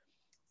 Juju.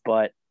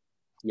 But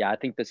yeah, I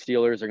think the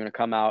Steelers are going to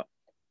come out,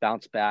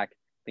 bounce back.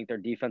 I think their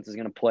defense is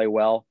going to play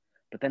well.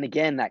 But then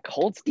again, that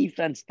Colts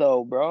defense,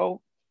 though,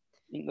 bro,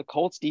 I think the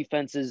Colts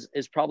defense is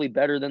probably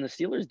better than the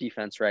Steelers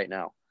defense right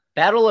now.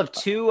 Battle of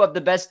two of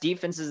the best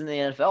defenses in the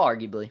NFL,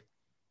 arguably.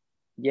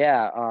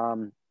 Yeah,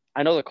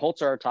 I know the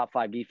Colts are our top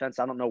 5 defense.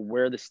 I don't know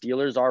where the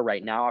Steelers are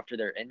right now after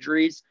their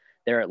injuries.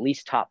 They're at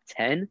least top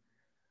 10,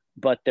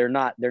 but they're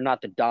not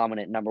the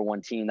dominant number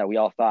 1 team that we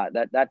all thought.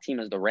 That team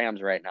is the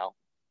Rams right now.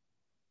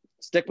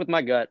 Stick with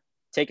my gut,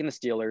 taking the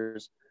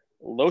Steelers.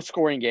 Low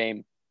scoring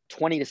game,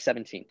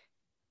 20-17.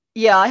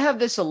 Yeah, I have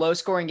this a low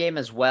scoring game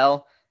as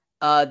well.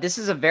 This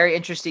is a very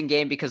interesting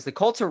game because the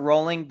Colts are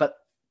rolling, but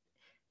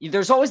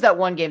there's always that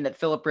one game that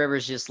Phillip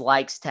Rivers just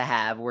likes to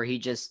have where he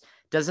just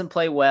doesn't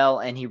play well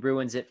and he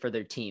ruins it for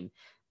their team.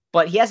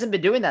 But he hasn't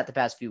been doing that the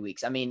past few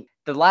weeks. I mean,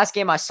 the last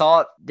game I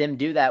saw them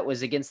do that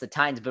was against the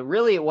Titans, but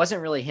really it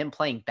wasn't really him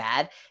playing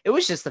bad. It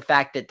was just the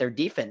fact that their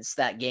defense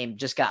that game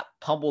just got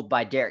pummeled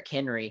by Derrick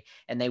Henry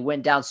and they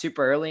went down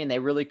super early and they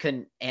really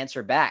couldn't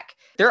answer back.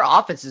 Their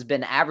offense has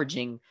been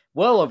averaging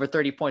well over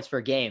 30 points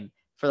per game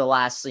for the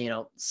last,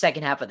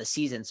 second half of the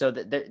season. So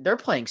they're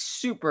playing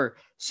super,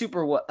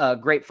 super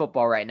great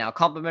football right now,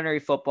 complimentary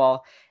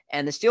football,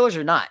 and the Steelers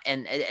are not.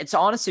 And it's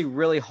honestly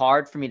really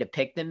hard for me to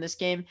pick them this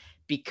game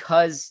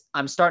because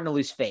I'm starting to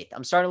lose faith.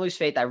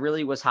 I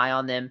really was high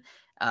on them.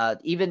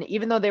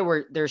 Even though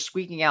they're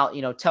squeaking out,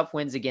 tough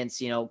wins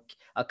against,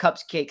 a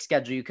cupcake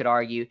schedule, you could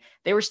argue,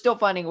 they were still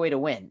finding a way to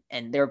win,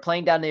 and they were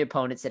playing down the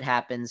opponents. It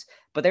happens,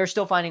 but they were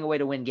still finding a way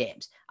to win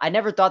games. I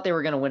never thought they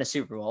were going to win a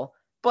Super Bowl,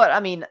 but I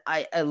mean,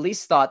 I at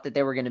least thought that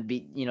they were going to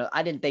be,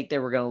 I didn't think they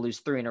were going to lose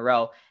 3 in a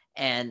row.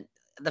 And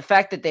the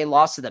fact that they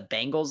lost to the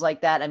Bengals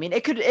like that, I mean,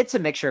 it's a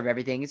mixture of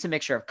everything. It's a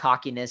mixture of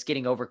cockiness,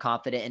 getting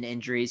overconfident, and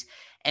injuries.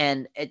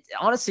 And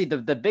honestly,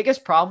 the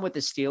biggest problem with the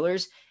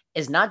Steelers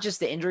is not just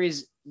the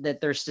injuries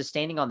that they're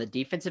sustaining on the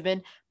defensive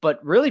end,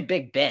 but really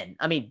Big Ben.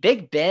 I mean,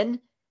 Big Ben,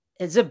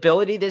 his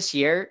ability this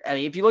year, I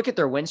mean, if you look at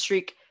their win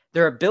streak,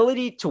 their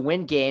ability to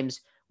win games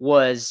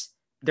was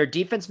their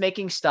defense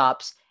making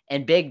stops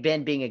and Big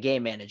Ben being a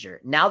game manager.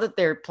 Now that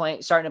they're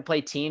starting to play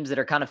teams that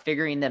are kind of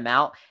figuring them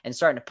out and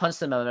starting to punch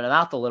them in the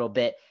mouth a little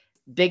bit,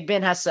 Big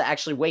Ben has to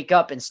actually wake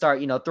up and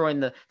start, throwing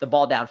the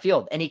ball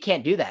downfield. And he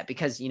can't do that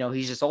because,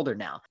 he's just older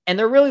now. And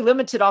they're really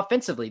limited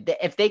offensively.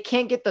 If they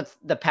can't get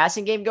the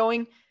passing game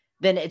going,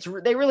 then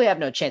they really have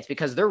no chance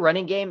because their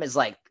running game is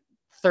like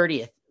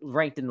 30th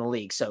ranked in the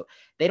league. So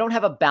they don't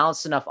have a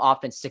balanced enough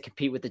offense to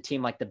compete with a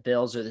team like the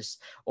Bills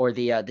or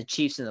the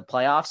Chiefs in the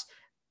playoffs.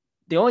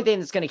 The only thing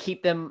that's going to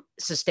keep them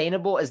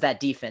sustainable is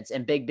that defense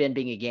and Big Ben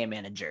being a game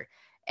manager.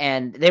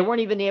 And they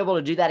weren't even able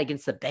to do that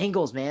against the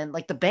Bengals, man.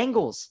 Like the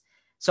Bengals.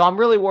 So I'm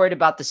really worried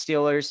about the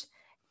Steelers.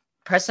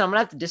 Preston, I'm going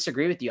to have to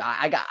disagree with you.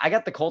 I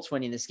got the Colts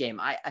winning this game.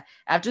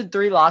 After the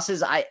 3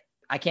 losses, I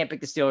can't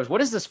pick the Steelers.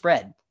 What is the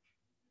spread?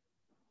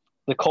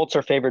 The Colts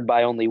are favored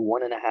by only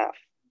 1.5.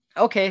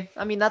 Okay.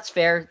 I mean, that's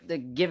fair.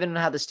 Given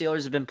how the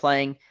Steelers have been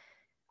playing,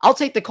 I'll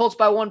take the Colts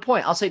by 1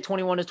 point. I'll say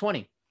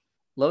 21-20.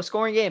 Low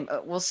scoring game.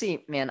 We'll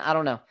see, man. I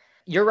don't know.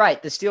 You're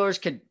right. The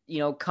Steelers could,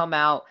 come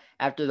out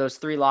after those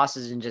 3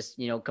 losses and just,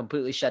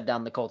 completely shut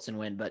down the Colts and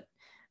win. But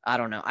I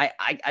don't know.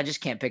 I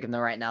just can't pick them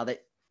right now.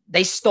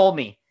 They stole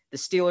me. The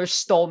Steelers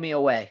stole me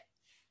away.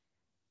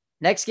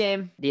 Next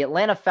game, the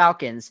Atlanta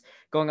Falcons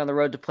going on the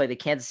road to play the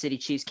Kansas City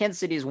Chiefs. Kansas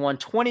City has won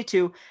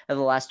 22 of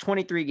the last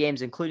 23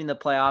 games, including the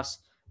playoffs.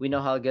 We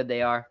know how good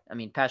they are. I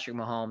mean, Patrick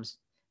Mahomes,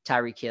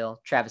 Tyreek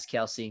Hill, Travis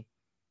Kelce,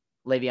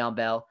 Le'Veon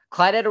Bell.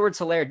 Clyde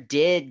Edwards-Helaire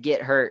did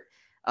get hurt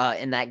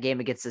in that game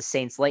against the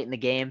Saints late in the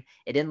game.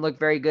 It didn't look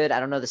very good. I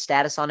don't know the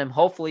status on him.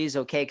 Hopefully he's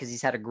okay because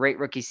he's had a great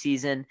rookie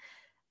season.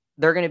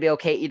 They're going to be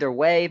okay either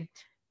way.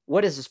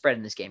 What is the spread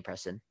in this game,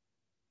 Preston?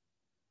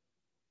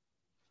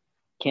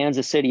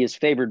 Kansas City is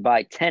favored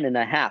by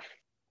 10.5.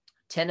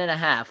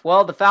 10.5.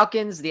 Well, the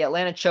Falcons, the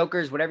Atlanta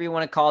Chokers, whatever you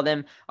want to call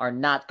them, are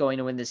not going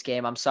to win this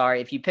game. I'm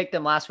sorry. If you picked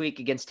them last week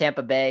against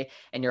Tampa Bay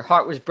and your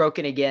heart was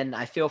broken again,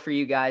 I feel for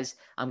you guys.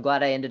 I'm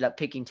glad I ended up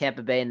picking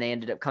Tampa Bay and they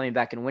ended up coming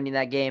back and winning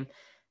that game.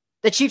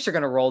 The Chiefs are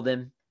going to roll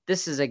them.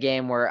 This is a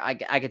game where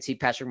I could see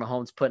Patrick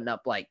Mahomes putting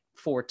up like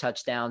 4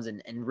 touchdowns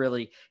and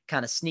really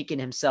kind of sneaking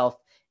himself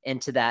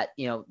into that,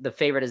 the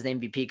favorite as the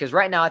MVP. Because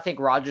right now I think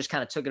Rodgers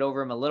kind of took it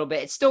over him a little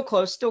bit. It's still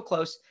close,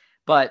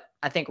 but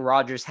I think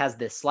Rodgers has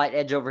this slight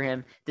edge over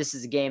him. This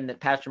is a game that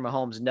Patrick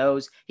Mahomes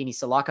knows he needs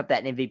to lock up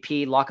that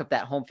MVP, lock up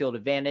that home field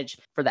advantage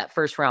for that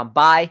first round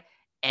bye.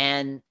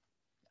 And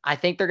I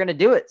think they're going to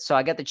do it. So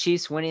I got the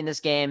Chiefs winning this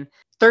game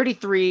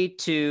 33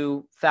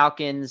 to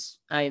Falcons.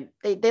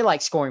 They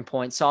like scoring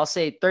points. So I'll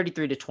say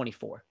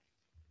 33-24.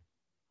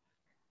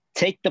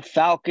 Take the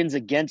Falcons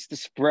against the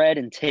spread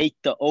and take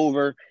the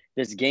over.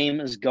 This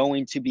game is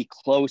going to be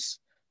close,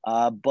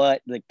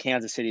 but the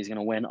Kansas City is going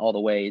to win all the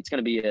way. It's going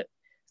to be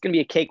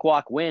a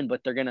cakewalk win,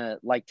 but they're going to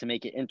like to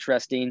make it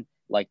interesting,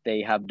 like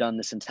they have done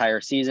this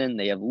entire season.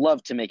 They have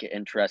loved to make it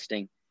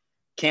interesting.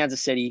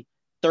 Kansas City,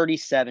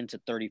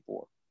 37-34.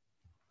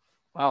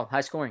 Wow, high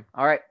scoring.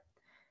 All right.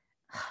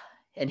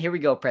 And here we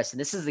go, Preston.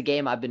 This is the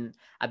game I've been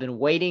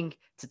waiting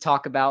to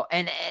talk about,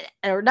 and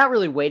or not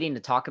really waiting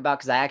to talk about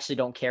because I actually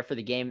don't care for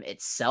the game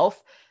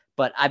itself,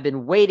 but I've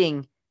been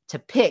waiting to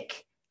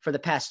pick for the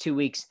past 2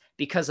 weeks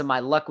because of my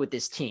luck with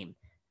this team.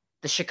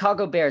 The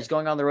Chicago Bears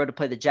going on the road to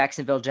play the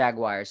Jacksonville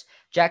Jaguars.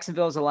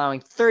 Jacksonville is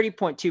allowing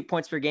 30.2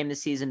 points per game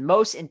this season,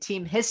 most in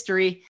team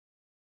history.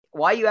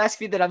 Why you ask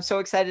me that I'm so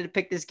excited to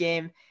pick this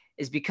game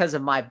is because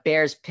of my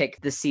Bears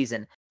pick this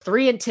season.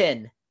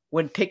 3-10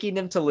 when picking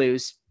them to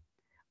lose.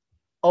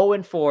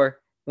 0-4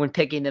 when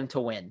picking them to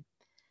win.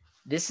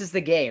 This is the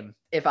game.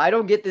 If I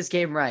don't get this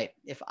game right,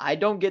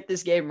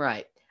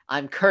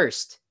 I'm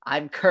cursed.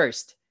 I'm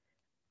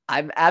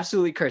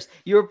absolutely cursed.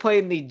 You are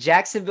playing the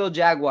Jacksonville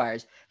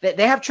Jaguars.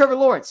 They have Trevor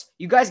Lawrence.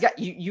 You guys got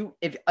you.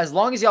 If as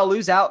long as y'all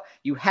lose out,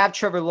 you have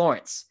Trevor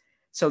Lawrence.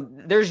 So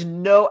there's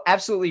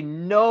absolutely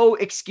no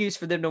excuse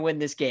for them to win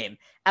this game.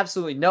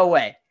 Absolutely no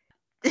way.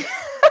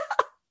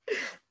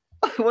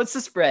 What's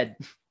the spread?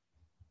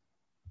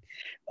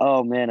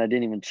 Oh man, I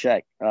didn't even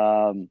check.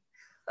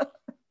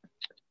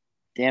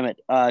 Damn it.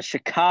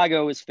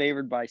 Chicago is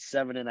favored by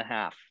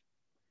 7.5.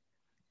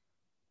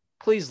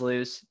 Please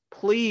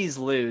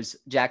lose,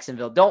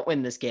 Jacksonville. Don't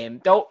win this game.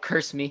 Don't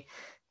curse me.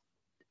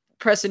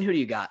 Preston, who do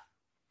you got?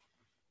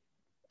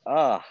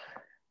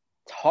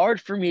 It's hard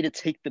for me to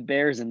take the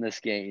Bears in this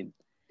game.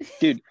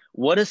 Dude,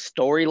 what a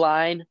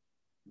storyline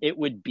it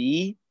would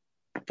be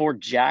for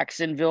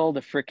Jacksonville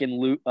for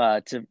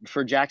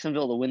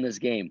Jacksonville to win this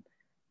game.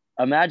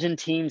 Imagine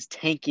teams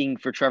tanking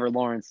for Trevor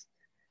Lawrence,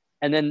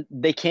 and then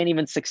they can't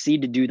even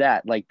succeed to do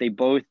that. Like, they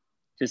both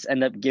just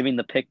end up giving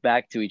the pick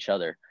back to each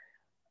other.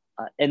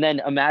 And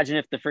then imagine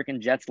if the freaking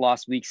Jets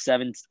lost week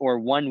 7 or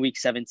won week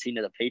 17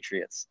 to the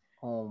Patriots.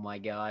 Oh my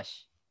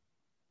gosh.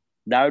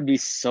 That would be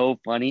so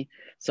funny.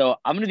 So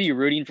I'm going to be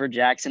rooting for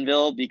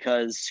Jacksonville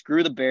because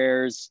screw the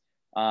Bears,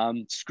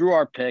 screw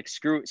our picks,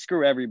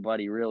 screw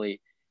everybody, really.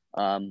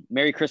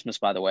 Merry Christmas,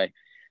 by the way.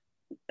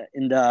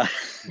 And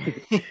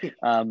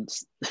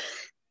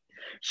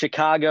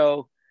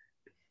Chicago,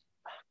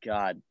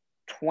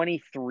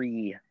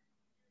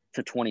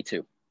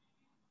 23-22.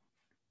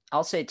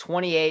 I'll say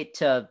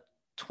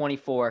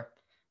 28-24.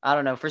 I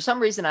don't know. For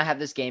some reason, I have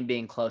this game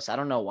being close. I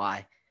don't know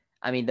why.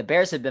 I mean, the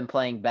Bears have been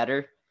playing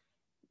better.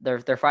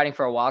 They're fighting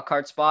for a wild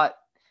card spot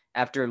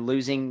after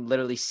losing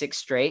literally 6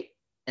 straight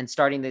and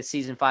starting the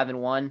season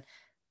 5-1,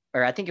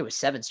 or I think it was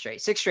 7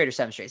 straight, 6 straight or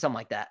 7 straight, something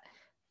like that.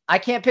 I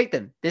can't pick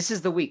them. This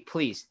is the week,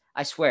 please.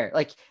 I swear.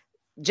 Like,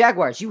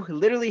 Jaguars, you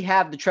literally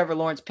have the Trevor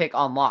Lawrence pick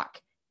on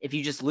lock. If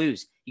you just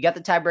lose, you got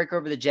the tiebreaker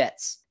over the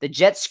Jets. The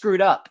Jets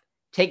screwed up.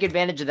 Take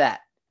advantage of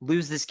that.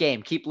 Lose this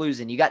game. Keep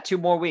losing. You got 2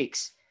 more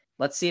weeks.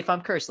 Let's see if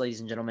I'm cursed,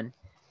 ladies and gentlemen.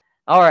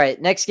 All right,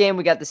 next game,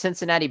 we got the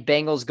Cincinnati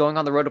Bengals going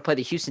on the road to play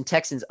the Houston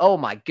Texans. Oh,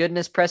 my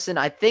goodness, Preston.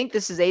 I think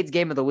this is AIDS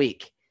game of the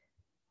week.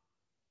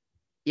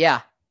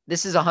 Yeah,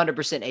 this is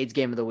 100% AIDS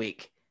game of the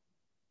week.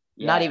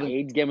 Yeah, Not even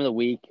AIDS game of the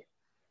week.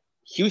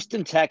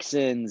 Houston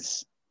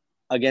Texans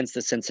against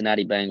the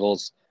Cincinnati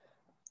Bengals.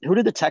 Who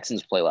did the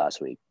Texans play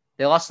last week?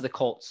 They lost to the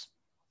Colts.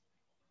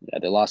 Yeah,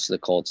 they lost to the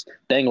Colts.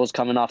 Bengals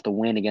coming off the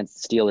win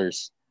against the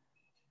Steelers.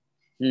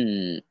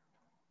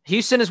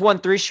 Houston has won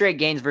 3 straight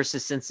games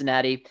versus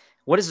Cincinnati.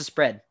 What is the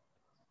spread?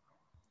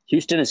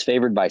 Houston is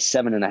favored by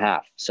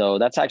 7.5. So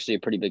that's actually a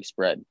pretty big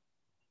spread.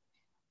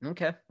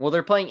 Okay. Well,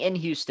 they're playing in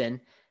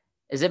Houston.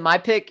 Is it my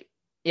pick?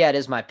 Yeah, it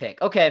is my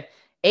pick. Okay.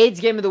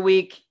 AIDS game of the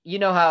week. You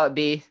know how it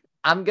be.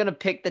 I'm going to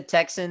pick the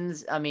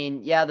Texans. I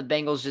mean, yeah, the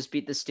Bengals just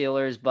beat the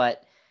Steelers,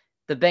 but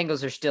the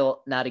Bengals are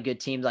still not a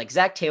good team. Like,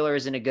 Zach Taylor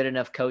isn't a good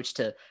enough coach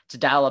to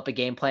dial up a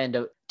game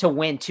plan to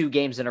win 2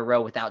 games in a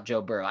row without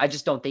Joe Burrow. I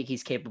just don't think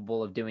he's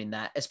capable of doing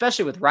that,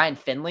 especially with Ryan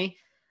Finley.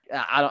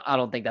 I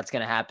don't think that's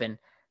going to happen.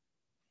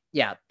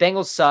 Yeah,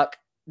 Bengals suck.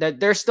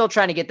 They're still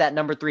trying to get that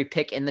number 3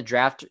 pick in the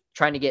draft,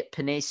 trying to get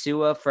Penei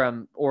Sewell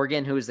from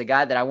Oregon, who is the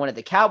guy that I wanted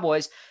the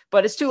Cowboys.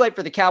 But it's too late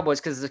for the Cowboys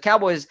because the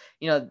Cowboys,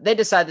 they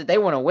decided they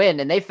want to win,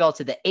 and they fell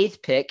to the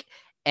 8th pick.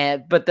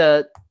 But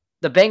the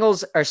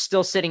Bengals are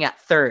still sitting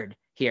at 3rd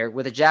here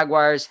with the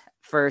Jaguars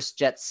 1st,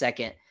 Jets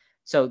 2nd.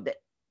 So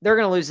they're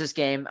going to lose this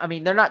game. I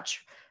mean, they're not.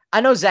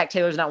 I know Zach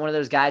Taylor's not one of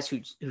those guys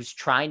who's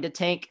trying to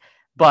tank,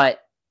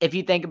 but if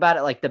you think about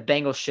it, like, the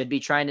Bengals should be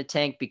trying to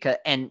tank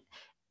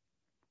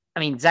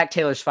Zach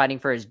Taylor's fighting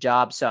for his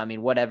job, so I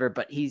mean, whatever.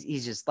 But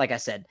he's just, like I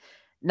said,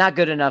 not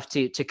good enough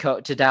to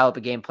dial up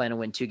a game plan and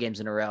win 2 games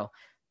in a row.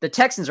 The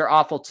Texans are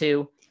awful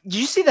too. Did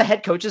you see the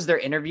head coaches they're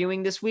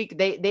interviewing this week?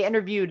 They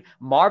interviewed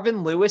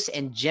Marvin Lewis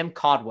and Jim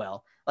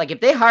Caldwell. Like,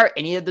 if they hire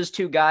any of those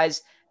 2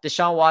 guys,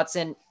 Deshaun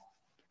Watson,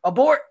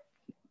 abort.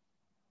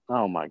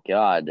 Oh my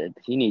God,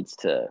 he needs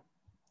to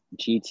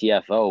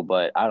GTFO,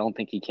 but I don't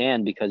think he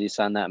can because he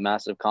signed that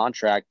massive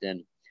contract.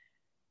 And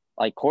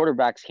like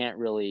quarterbacks can't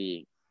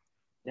really.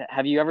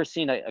 Have you ever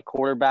seen a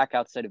quarterback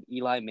outside of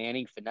Eli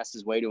Manning finesse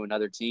his way to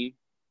another team?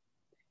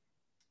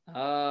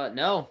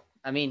 No.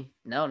 I mean,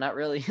 no, not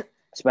really.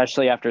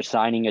 Especially after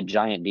signing a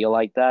giant deal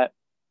like that.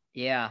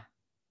 Yeah.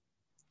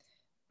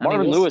 I mean,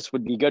 Marvin Lewis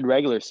would be good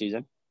regular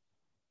season.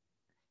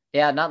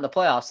 Yeah, not in the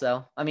playoffs,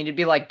 though. I mean, it'd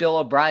be like Bill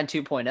O'Brien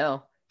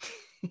 2.0.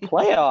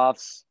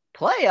 Playoffs.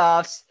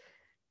 Playoffs?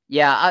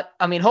 Yeah,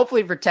 I mean,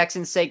 hopefully for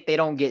Texans' sake, they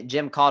don't get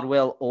Jim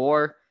Caldwell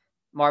or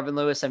Marvin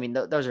Lewis. I mean,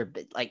 those are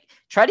like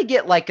try to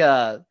get like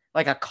a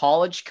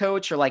college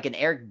coach or like an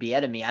Eric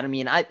Bieniemy. I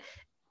mean,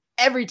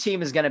 every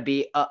team is going to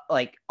be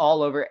like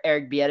all over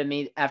Eric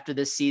Bieniemy after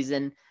this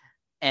season,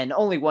 and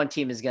only one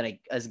team is gonna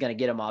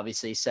get him,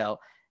 obviously. So,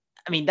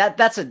 I mean,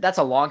 that's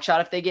a long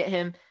shot if they get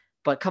him.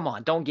 But come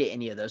on, don't get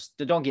any of those.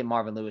 Don't get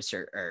Marvin Lewis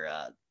or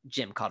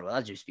Jim Caldwell.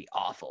 That'd just be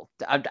awful.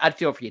 I'd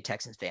feel for you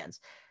Texans fans.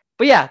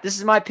 But yeah, this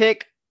is my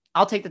pick.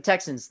 I'll take the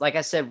Texans, like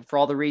I said, for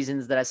all the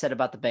reasons that I said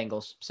about the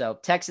Bengals. So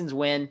Texans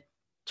win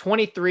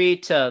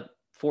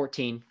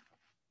 23-14.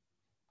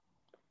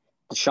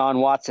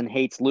 Deshaun Watson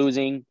hates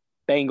losing.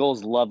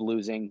 Bengals love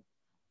losing.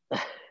 I'm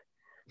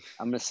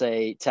going to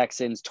say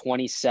Texans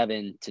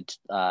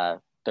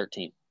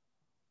 27-13.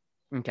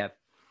 Okay.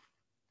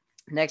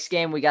 Next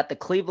game, we got the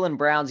Cleveland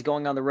Browns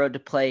going on the road to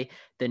play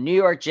the New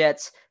York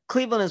Jets.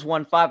 Cleveland has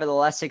won 5 of the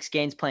last 6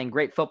 games playing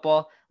great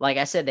football. Like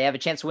I said, they have a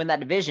chance to win that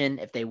division.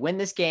 If they win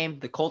this game,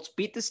 the Colts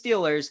beat the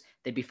Steelers,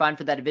 they'd be fine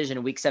for that division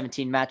in Week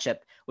 17 matchup,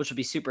 which will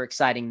be super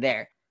exciting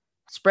there.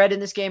 Spread in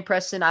this game,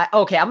 Preston? I'm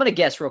going to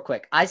guess real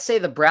quick. I say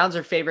the Browns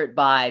are favored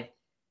by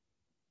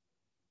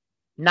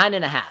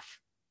 9.5.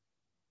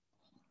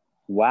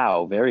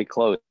 Wow, very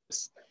close.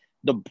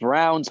 The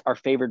Browns are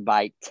favored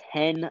by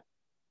 10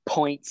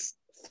 points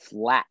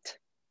flat.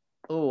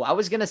 Oh, I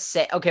was going to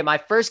say, okay, my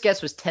first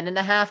guess was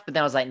 10.5, but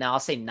then I was like, no, I'll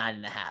say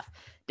 9.5.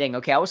 Dang,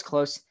 okay, I was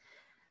close.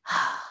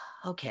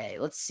 Okay,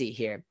 let's see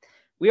here.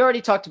 We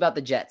already talked about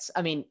the Jets.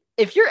 I mean,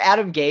 if you're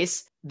Adam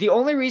Gase, the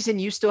only reason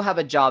you still have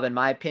a job, in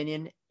my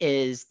opinion,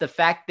 is the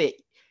fact that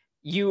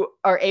you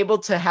are able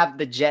to have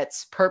the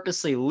Jets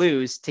purposely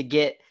lose to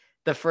get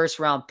the first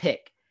round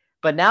pick.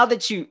 But now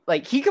that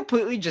he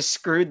completely just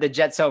screwed the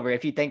Jets over,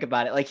 if you think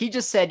about it. Like, he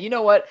just said, you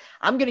know what?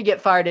 I'm going to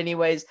get fired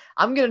anyways.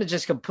 I'm going to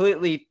just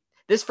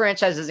this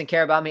franchise doesn't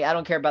care about me. I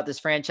don't care about this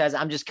franchise.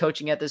 I'm just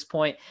coaching at this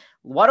point.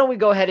 Why don't we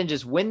go ahead and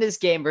just win this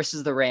game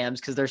versus the Rams?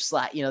 Because they're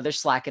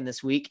slacking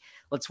this week.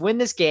 Let's win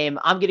this game.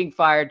 I'm getting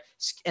fired,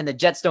 and the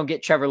Jets don't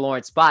get Trevor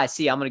Lawrence. Bye.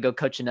 See, I'm going to go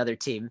coach another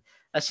team.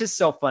 That's just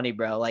so funny,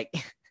 bro. Like,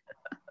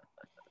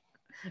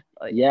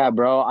 yeah,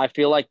 bro. I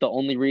feel like the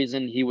only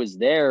reason he was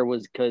there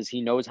was because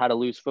he knows how to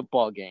lose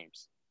football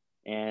games.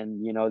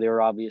 And, they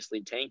were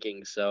obviously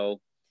tanking.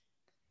 So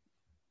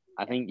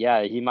I think,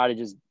 yeah, he might have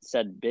just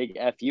said, big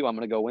F you, I'm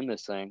going to go win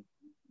this thing.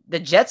 The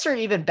Jets are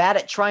even bad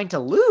at trying to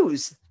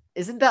lose.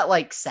 Isn't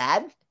that,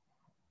 sad?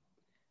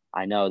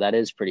 I know. That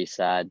is pretty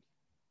sad.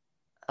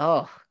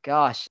 Oh,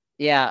 gosh.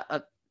 Yeah.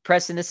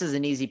 Preston, this is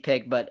an easy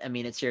pick, but, I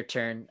mean, it's your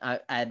turn.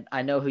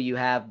 I know who you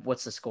have.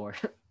 What's the score?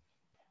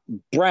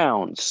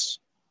 Browns,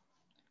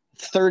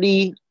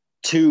 32-25.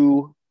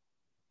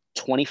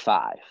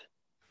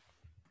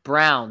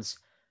 Browns,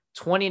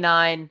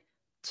 29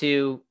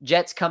 to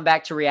Jets come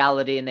back to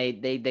reality, and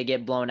they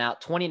get blown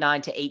out,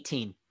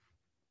 29-18.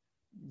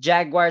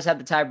 Jaguars have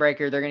the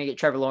tiebreaker. They're going to get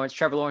Trevor Lawrence.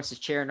 Trevor Lawrence is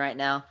cheering right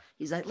now.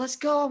 He's like, let's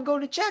go. I'm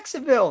going to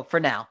Jacksonville for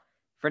now.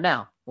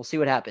 We'll see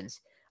what happens.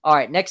 All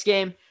right, next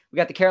game. We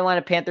got the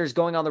Carolina Panthers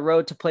going on the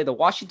road to play the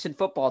Washington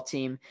football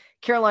team.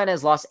 Carolina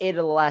has lost 8 of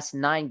the last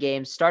 9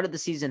 games, started the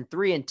season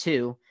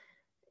 3-2.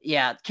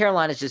 Yeah,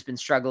 Carolina's just been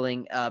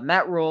struggling.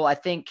 Matt Rule, I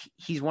think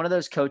he's one of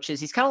those coaches.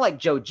 He's kind of like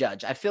Joe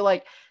Judge. I feel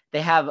like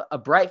they have a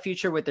bright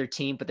future with their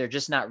team, but they're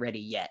just not ready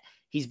yet.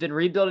 He's been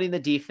rebuilding the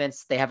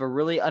defense. They have a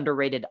really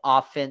underrated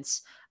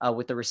offense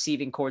with the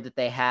receiving core that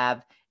they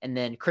have. And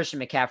then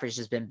Christian McCaffrey's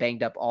just been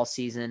banged up all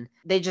season.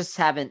 They just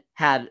haven't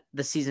had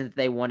the season that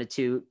they wanted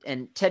to.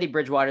 And Teddy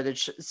Bridgewater, they're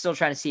still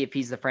trying to see if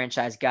he's the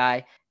franchise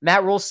guy.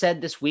 Matt Rule said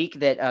this week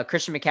that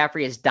Christian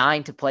McCaffrey is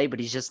dying to play, but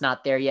he's just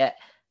not there yet.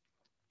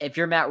 If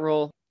you're Matt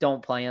Rule,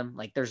 don't play him.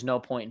 Like, there's no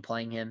point in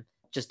playing him.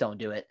 Just don't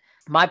do it.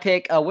 My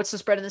pick, what's the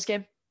spread in this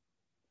game?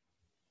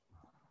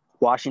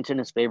 Washington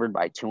is favored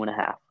by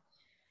 2.5.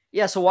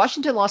 Yeah, so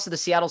Washington lost to the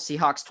Seattle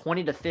Seahawks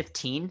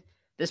 20-15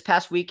 this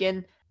past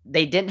weekend.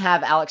 They didn't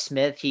have Alex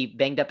Smith. He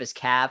banged up his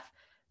calf.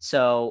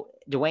 So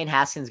Dwayne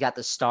Haskins got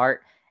the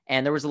start.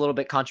 And there was a little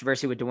bit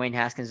controversy with Dwayne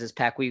Haskins this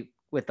past week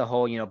with the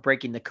whole,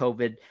 breaking the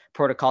COVID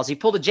protocols. He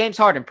pulled a James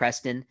Harden,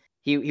 Preston.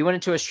 He went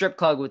into a strip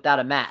club without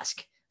a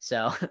mask.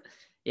 So,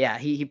 yeah,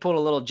 he pulled a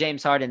little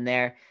James Harden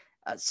there.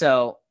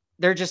 So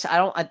they're just,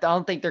 I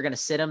don't think they're going to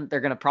sit him.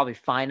 They're going to probably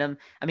fine him.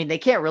 I mean, they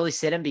can't really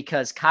sit him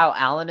because Kyle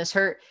Allen is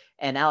hurt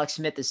and Alex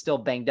Smith is still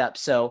banged up.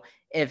 So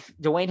if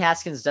Dwayne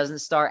Haskins doesn't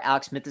start,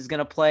 Alex Smith is going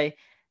to play.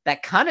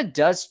 that kind of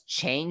does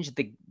change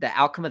the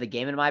outcome of the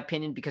game, in my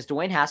opinion, because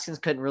Dwayne Haskins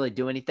couldn't really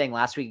do anything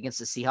last week against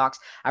the Seahawks.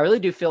 I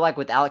really do feel like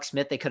with Alex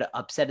Smith, they could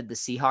have upsetted the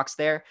Seahawks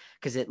there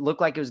because it looked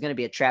like it was going to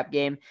be a trap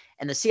game.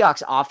 And the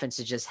Seahawks offense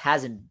just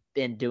hasn't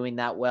been doing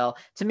that well.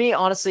 To me,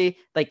 honestly,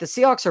 like the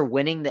Seahawks are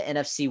winning the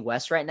NFC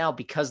West right now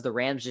because the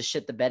Rams just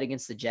shit the bed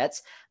against the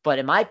Jets. But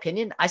in my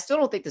opinion, I still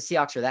don't think the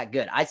Seahawks are that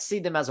good. I see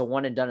them as a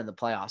one and done in the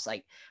playoffs.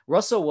 Like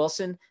Russell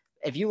Wilson,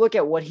 if you look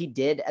at what he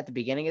did at the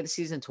beginning of the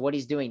season to what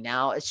he's doing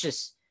now,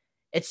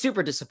 it's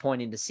super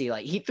disappointing to see.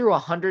 Like he threw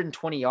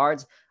 120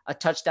 yards, a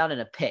touchdown,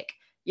 and a pick.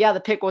 Yeah, the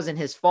pick wasn't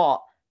his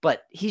fault,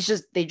 but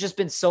they've just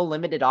been so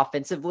limited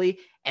offensively.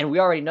 And we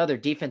already know their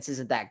defense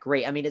isn't that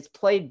great. I mean, it's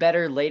played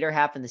better later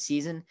half in the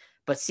season,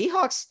 but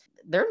Seahawks,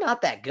 they're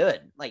not that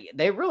good. Like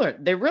they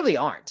really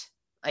aren't.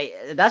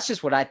 That's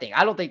just what I think.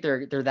 I don't think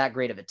they're that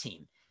great of a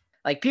team.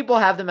 Like people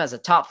have them as a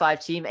top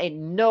 5 team. Ain't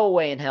no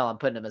way in hell I'm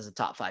putting them as a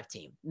top 5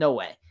 team. No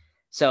way.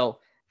 So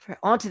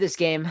on to this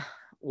game,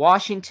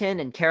 Washington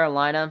and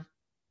Carolina.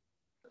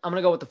 I'm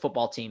going to go with the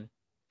football team.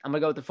 I'm going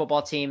to go with the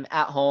football team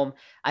at home.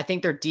 I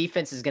think their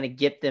defense is going to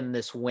get them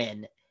this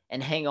win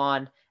and hang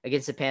on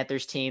against the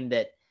Panthers team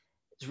that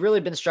has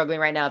really been struggling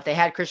right now. If they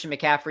had Christian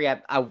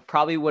McCaffrey, I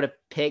probably would have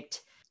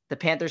picked the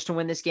Panthers to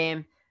win this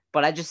game.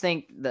 But I just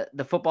think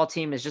the football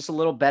team is just a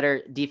little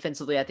better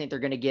defensively. I think they're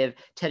going to give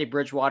Teddy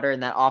Bridgewater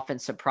and that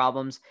offense some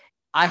problems.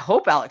 I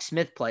hope Alex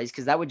Smith plays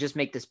because that would just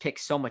make this pick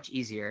so much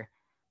easier.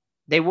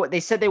 They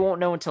said they won't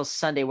know until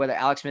Sunday whether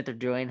Alex Smith or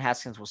Dwayne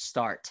Haskins will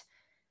start.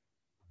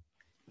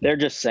 They're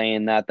just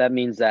saying that. That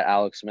means that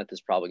Alex Smith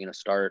is probably going to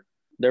start.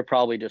 They're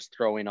probably just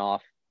throwing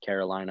off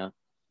Carolina.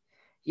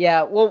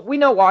 Yeah, well, we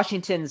know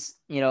Washington's,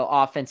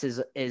 offense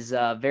is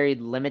very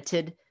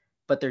limited,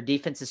 but their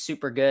defense is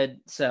super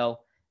good. So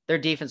their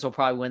defense will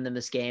probably win them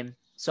this game.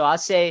 So I'll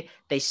say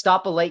they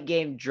stop a late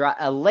game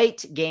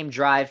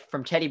drive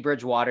from Teddy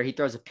Bridgewater. He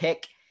throws a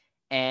pick,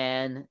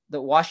 and the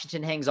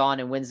Washington hangs on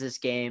and wins this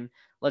game.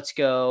 Let's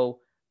go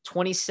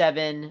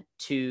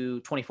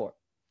 27-24.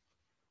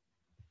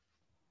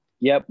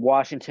 Yep,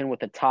 Washington with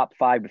the top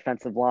 5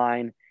 defensive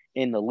line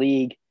in the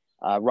league.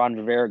 Ron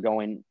Rivera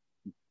going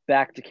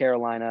back to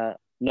Carolina.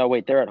 No,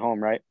 wait, they're at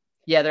home, right?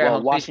 Yeah, they're at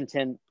home.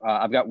 Washington,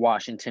 I've got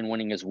Washington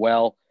winning as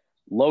well.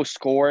 Low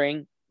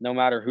scoring, no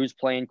matter who's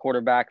playing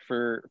quarterback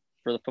for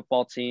the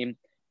football team.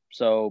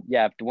 So,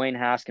 yeah, if Dwayne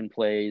Haskins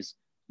plays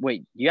 –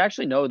 wait, you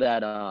actually know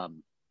that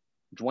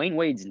Dwayne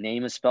Wade's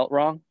name is spelt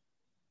wrong?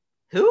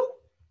 Who?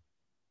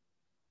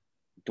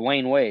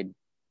 Dwayne Wade.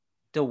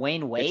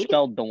 Dwayne Wade? It's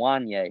spelled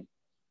Dwanye.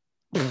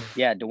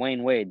 Yeah,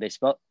 Dwayne Wade.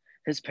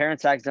 His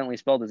parents accidentally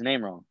spelled his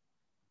name wrong.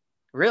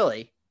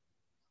 Really?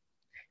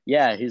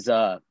 Yeah, his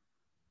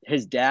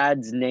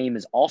dad's name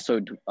is also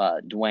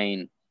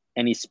Dwayne,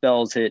 and he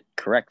spells it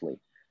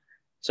correctly.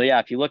 So yeah,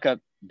 if you look up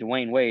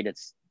Dwayne Wade,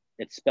 it's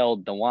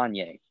spelled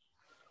Dwanye.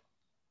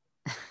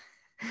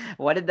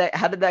 How did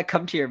that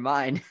come to your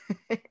mind?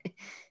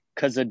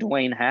 Because of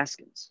Dwayne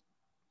Haskins.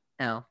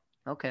 Oh,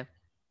 okay.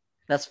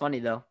 That's funny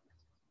though.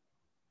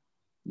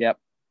 Yep.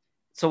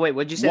 So wait,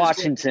 what'd you say?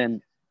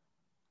 Washington.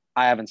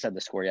 I haven't said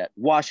the score yet.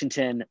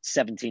 Washington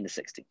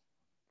 17-16.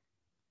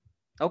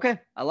 Okay,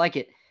 I like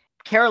it.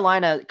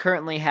 Carolina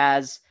currently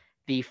has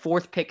the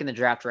 4th pick in the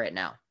draft right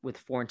now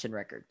with 4-10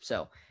 record.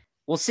 So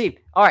we'll see.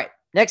 All right,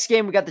 next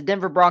game, we got the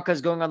Denver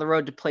Broncos going on the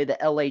road to play the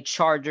LA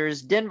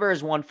Chargers. Denver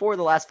has won 4 of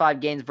the last 5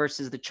 games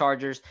versus the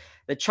Chargers.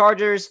 The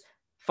Chargers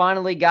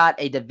finally got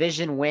a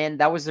division win.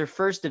 That was their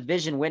first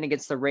division win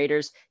against the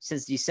Raiders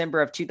since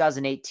December of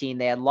 2018.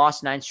 They had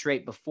lost 9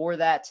 straight before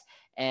that,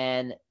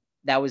 and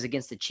that was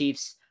against the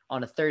Chiefs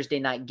on a Thursday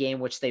night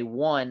game, which they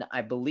won,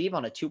 I believe,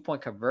 on a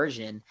 2-point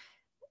conversion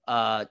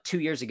 2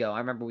 years ago. I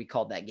remember we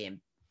called that game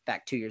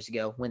back 2 years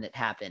ago when it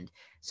happened.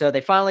 So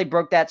they finally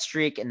broke that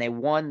streak and they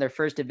won their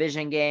first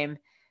division game.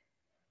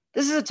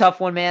 This is a tough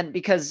one, man,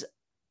 because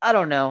I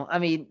don't know. I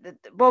mean,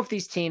 both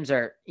these teams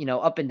are,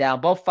 up and down,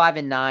 both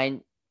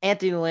 5-9.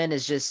 Anthony Lynn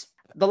is just,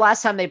 the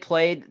last time they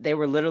played, they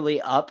were literally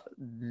up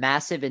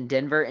massive in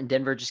Denver, and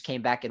Denver just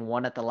came back and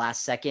won at the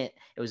last second.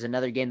 It was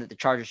another game that the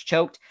Chargers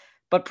choked.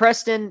 But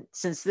Preston,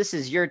 since this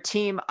is your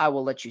team, I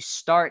will let you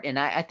start, and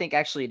I think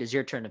actually it is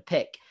your turn to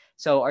pick.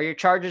 So are your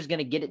Chargers going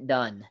to get it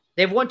done?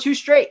 They've won 2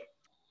 straight.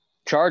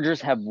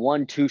 Chargers have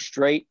won 2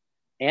 straight.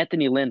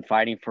 Anthony Lynn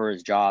fighting for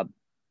his job,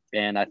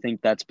 and I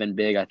think that's been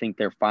big. I think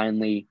they're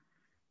finally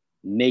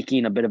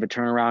making a bit of a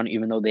turnaround,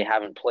 even though they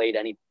haven't played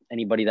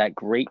anybody that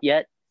great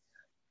yet.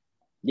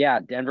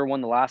 Yeah, Denver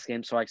won the last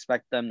game, so I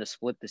expect them to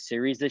split the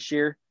series this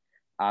year.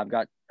 I've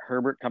got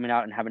Herbert coming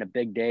out and having a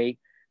big day.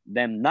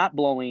 Them not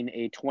blowing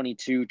a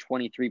 22,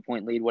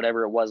 23-point lead,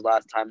 whatever it was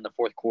last time in the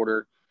fourth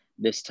quarter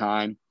this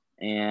time.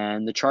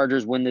 And the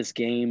Chargers win this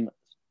game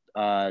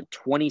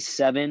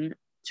 27-17.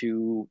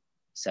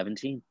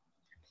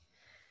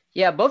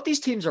 Yeah, both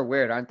these teams are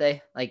weird, aren't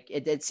they? Like,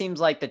 it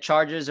seems like the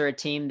Chargers are a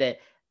team that,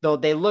 though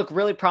they look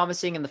really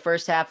promising in the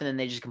first half, and then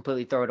they just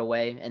completely throw it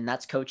away, and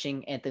that's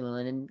coaching. Anthony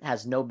Lynn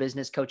has no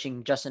business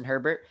coaching Justin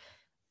Herbert.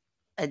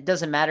 It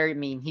doesn't matter. I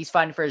mean, he's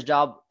fighting for his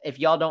job. If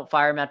y'all don't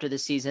fire him after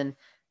this season,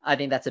 I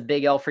think that's a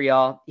big L for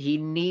y'all.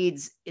 They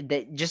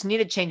just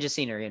need a change of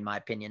scenery, in my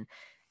opinion.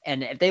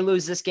 And if they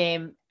lose this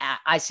game,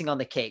 icing on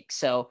the cake.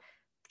 So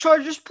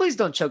Chargers, please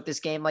don't choke this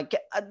game. Like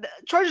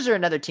Chargers are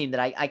another team that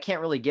I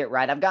can't really get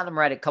right. I've gotten them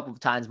right a couple of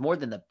times, more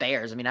than the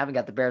Bears. I mean, I haven't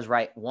got the Bears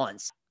right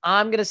once.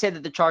 I'm going to say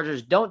that the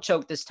Chargers don't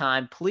choke this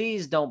time.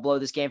 Please don't blow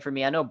this game for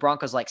me. I know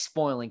Broncos like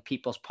spoiling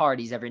people's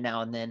parties every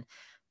now and then.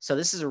 So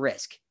this is a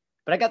risk.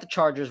 But I got the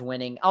Chargers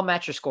winning. I'll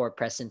match your score,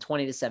 Preston,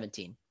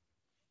 20-17.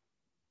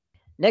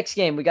 Next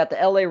game, we got the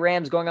LA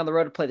Rams going on the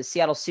road to play the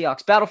Seattle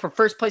Seahawks. Battle for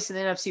first place in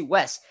the NFC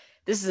West.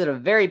 This is a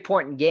very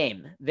important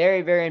game.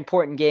 Very, very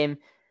important game.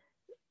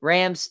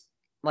 Rams,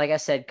 like I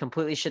said,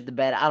 completely shit the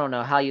bed. I don't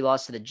know how you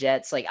lost to the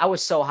Jets. Like, I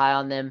was so high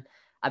on them.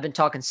 I've been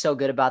talking so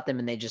good about them,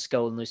 and they just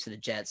go and lose to the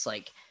Jets.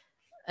 Like,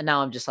 and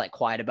now I'm just like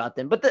quiet about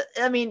them. But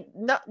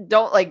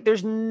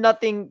there's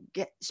nothing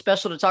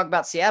special to talk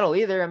about Seattle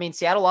either. I mean,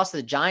 Seattle lost to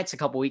the Giants a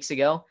couple weeks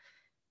ago,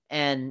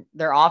 and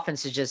their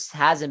offense just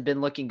hasn't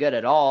been looking good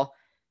at all.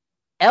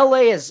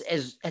 LA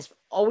has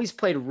always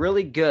played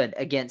really good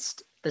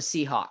against the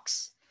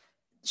Seahawks.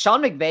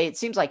 Sean McVay, it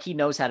seems like he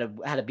knows how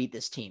to beat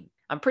this team.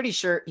 I'm pretty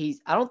sure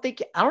I don't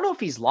know if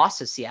he's lost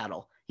to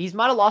Seattle. He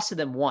might have lost to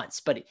them once,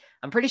 but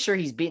I'm pretty sure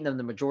he's beaten them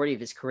the majority of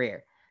his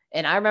career.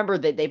 And I remember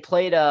that they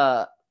played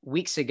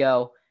weeks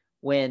ago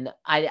when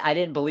I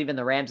didn't believe in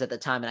the Rams at the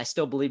time, and I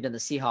still believed in the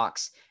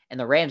Seahawks. And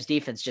the Rams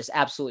defense just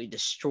absolutely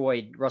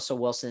destroyed Russell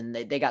Wilson.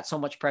 They got so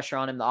much pressure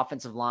on him. The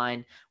offensive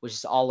line was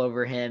just all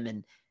over him,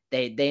 and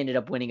they ended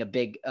up winning a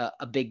big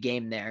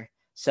game there.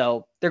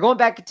 So they're going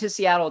back to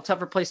Seattle, a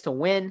tougher place to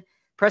win.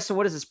 Preston,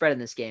 what is the spread in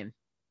this game?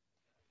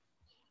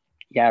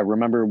 Yeah,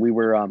 remember we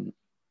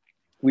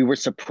were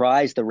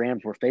surprised the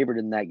Rams were favored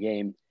in that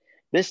game.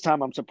 This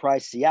time I'm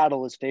surprised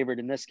Seattle is favored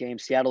in this game.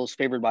 Seattle is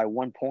favored by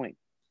 1 point.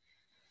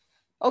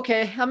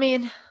 Okay, I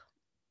mean,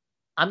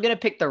 I'm going to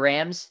pick the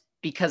Rams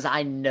because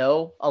I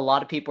know a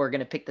lot of people are going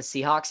to pick the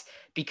Seahawks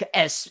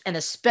and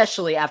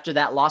especially after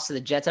that loss to the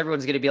Jets,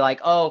 everyone's going to be like,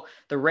 oh,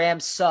 the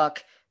Rams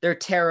suck. They're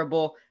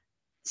terrible.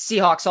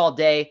 Seahawks all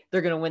day.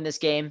 They're going to win this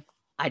game.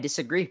 I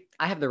disagree.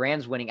 I have the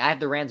Rams winning. I have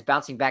the Rams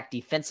bouncing back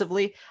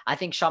defensively. I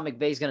think Sean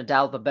McVay is going to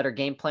dial up a better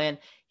game plan.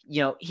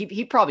 You know,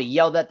 he probably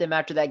yelled at them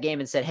after that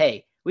game and said,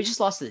 hey, we just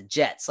lost to the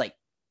Jets. Like,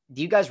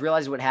 do you guys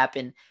realize what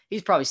happened?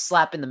 He's probably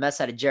slapping the mess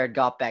out of Jared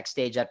Goff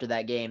backstage after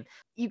that game.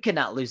 You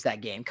cannot lose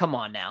that game. Come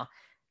on now.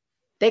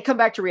 They come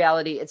back to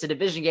reality. It's a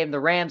division game. The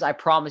Rams, I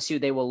promise you,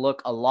 they will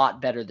look a lot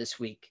better this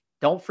week.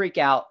 Don't freak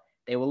out.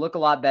 They will look a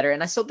lot better.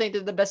 And I still think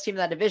they're the best team in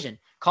that division.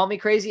 Call me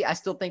crazy. I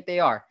still think they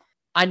are.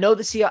 I know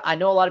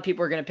a lot of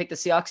people are going to pick the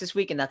Seahawks this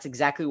week, and that's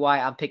exactly why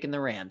I'm picking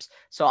the Rams.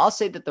 So I'll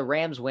say that the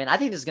Rams win. I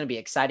think this is going to be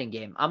an exciting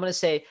game. I'm going to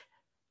say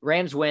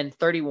Rams win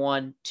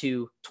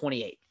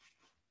 31-28.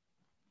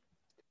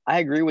 I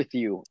agree with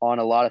you on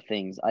a lot of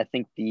things. I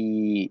think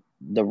the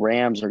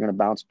Rams are going to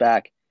bounce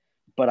back,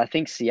 but I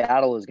think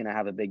Seattle is going to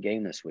have a big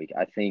game this week.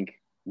 I think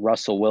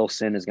Russell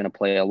Wilson is going to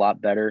play a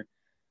lot better.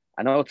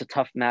 I know it's a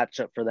tough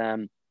matchup for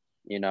them.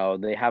 You know,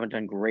 they haven't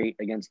done great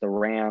against the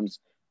Rams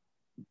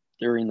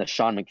during the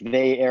Sean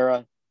McVay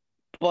era,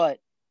 but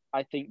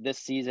I think this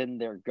season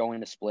they're going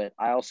to split.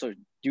 I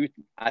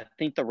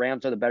think the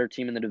Rams are the better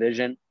team in the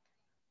division,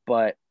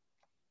 but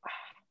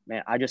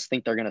man, I just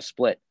think they're going to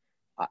split.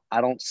 I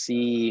don't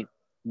see,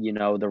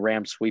 the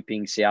Rams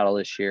sweeping Seattle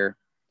this year.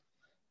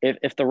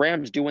 If the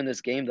Rams do win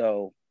this game,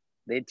 though,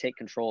 they'd take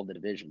control of the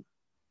division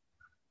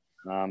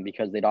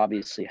because they'd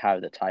obviously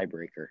have the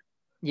tiebreaker.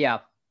 Yeah,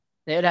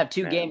 they'd have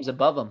two games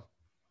above them.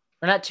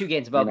 Or not 2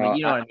 games above them, but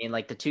you know what I mean?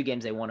 Like the 2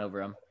 games they won over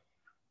them.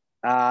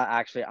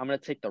 Actually, I'm going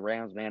to take the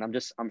Rams, man.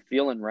 I'm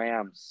feeling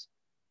Rams.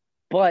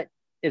 But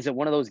is it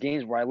one of those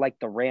games where I like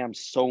the Rams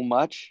so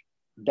much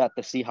that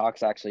the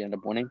Seahawks actually end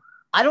up winning?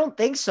 I don't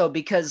think so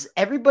because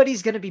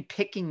everybody's going to be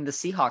picking the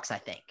Seahawks, I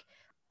think.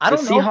 The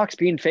Seahawks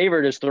being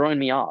favored is throwing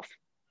me off.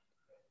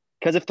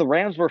 Because if the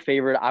Rams were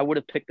favored, I would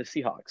have picked the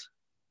Seahawks.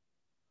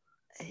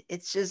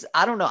 It's just,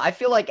 I don't know. I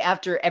feel like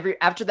after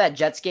that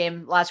Jets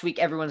game last week,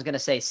 everyone's going to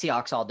say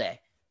Seahawks all day.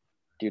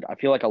 Dude, I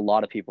feel like a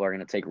lot of people are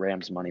going to take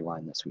Rams money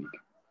line this week.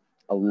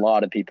 A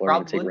lot of people are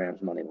going to take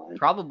Rams money line.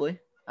 Probably.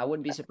 I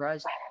wouldn't be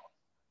surprised.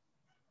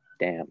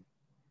 Damn.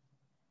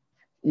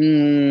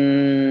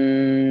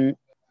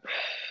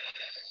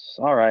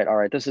 All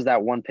right. This is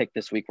that one pick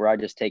this week where I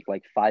just take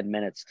like 5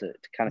 minutes to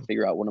kind of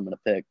figure out what I'm going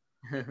to pick.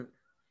 I'm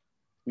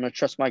going to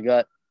trust my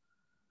gut,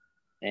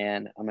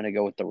 and I'm going to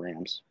go with the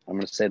Rams. I'm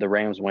going to say the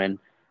Rams win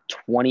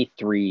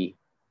 23-21.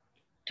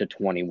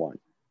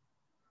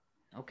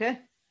 Okay.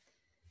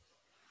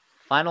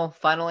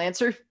 Final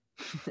answer?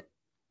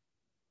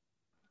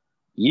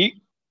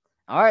 Yeet.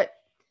 All right.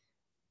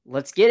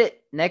 Let's get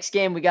it. Next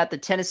game, we got the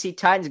Tennessee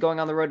Titans going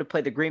on the road to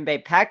play the Green Bay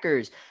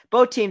Packers.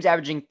 Both teams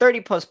averaging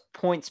 30-plus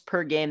points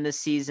per game this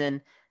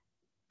season.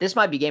 This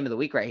might be game of the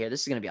week right here.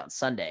 This is going to be on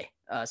Sunday,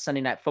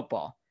 Sunday Night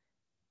Football.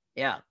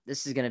 Yeah,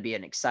 this is going to be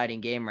an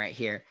exciting game right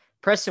here.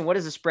 Preston, what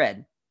is the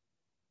spread?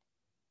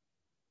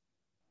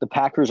 The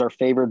Packers are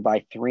favored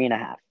by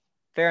 3.5.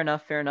 Fair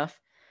enough.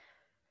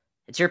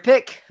 It's your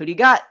pick. Who do you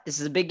got? This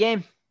is a big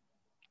game.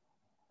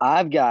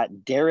 I've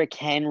got Derrick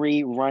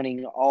Henry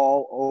running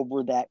all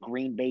over that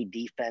Green Bay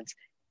defense,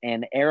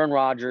 and Aaron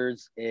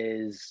Rodgers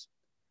he's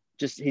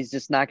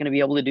just not going to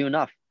be able to do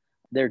enough.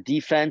 Their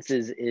defense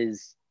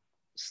is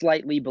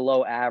slightly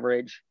below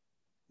average.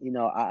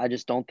 I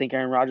just don't think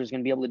Aaron Rodgers is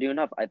going to be able to do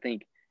enough. I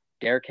think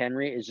Derrick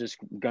Henry is just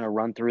going to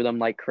run through them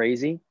like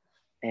crazy,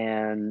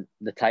 and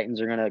the Titans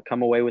are going to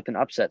come away with an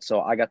upset.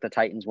 So I got the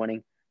Titans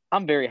winning.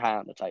 I'm very high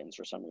on the Titans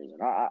for some reason.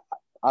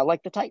 I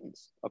like the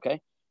Titans, okay?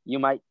 You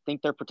might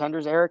think they're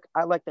pretenders, Eric.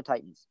 I like the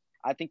Titans.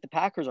 I think the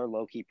Packers are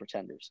low-key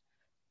pretenders.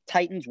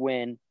 Titans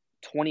win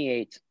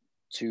 28-26.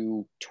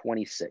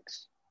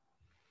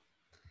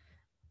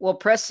 Well,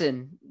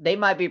 Preston, they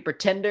might be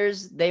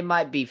pretenders. They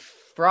might be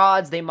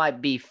frauds. They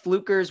might be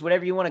flukers,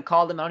 whatever you want to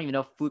call them. I don't even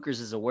know if flukers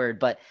is a word,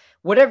 but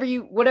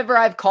whatever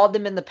I've called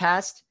them in the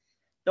past,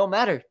 don't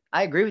matter.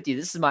 I agree with you.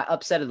 This is my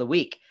upset of the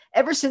week.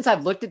 Ever since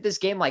I've looked at this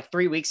game like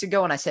 3 weeks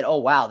ago and I said, oh,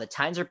 wow, the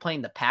Titans are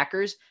playing the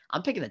Packers,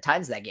 I'm picking the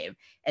Titans that game.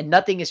 And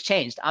nothing has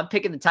changed. I'm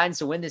picking the Titans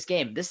to win this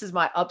game. This is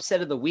my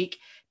upset of the week.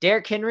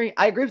 Derrick Henry,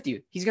 I agree with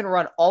you. He's going to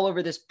run all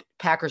over this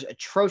Packers'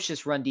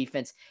 atrocious run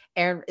defense.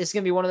 Aaron, it's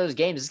going to be one of those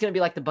games. It's going to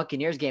be like the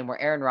Buccaneers game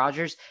where Aaron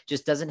Rodgers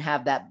just doesn't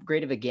have that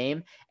great of a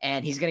game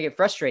and he's going to get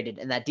frustrated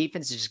and that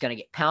defense is just going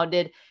to get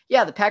pounded.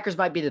 Yeah, the Packers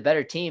might be the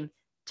better team.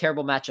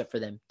 Terrible matchup for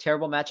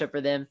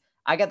them.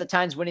 I got the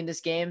Titans winning this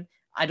game.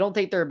 I don't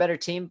think they're a better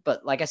team,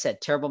 but like I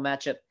said, terrible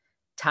matchup.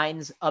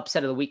 Titans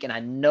upset of the week, and I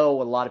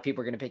know a lot of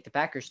people are going to pick the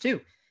Packers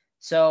too.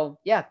 So,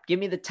 yeah, give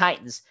me the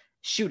Titans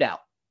shootout.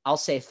 I'll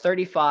say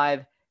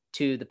 35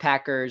 to the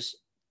Packers,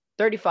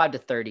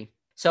 35-30.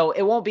 So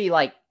it won't be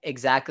like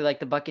exactly like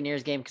the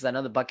Buccaneers game because I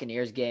know the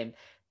Buccaneers game,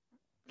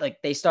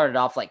 like they started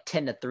off like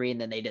 10-3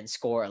 and then they didn't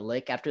score a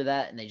lick after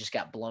that and they just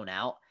got blown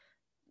out.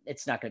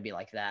 It's not going to be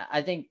like that.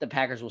 I think the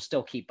Packers will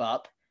still keep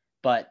up,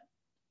 but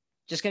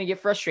just going to get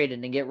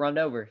frustrated and get run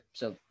over.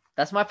 So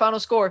that's my final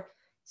score.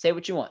 Say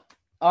what you want.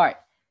 All right.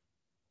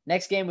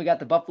 Next game, we got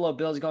the Buffalo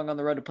Bills going on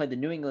the road to play the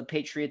New England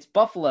Patriots.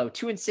 Buffalo,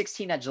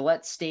 2-16 at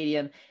Gillette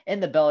Stadium in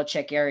the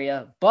Belichick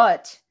area,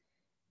 but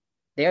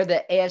they're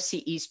the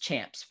AFC East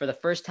champs for the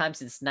first time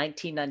since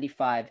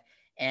 1995,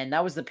 and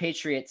that was the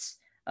Patriots.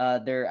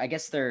 Their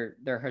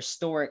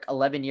historic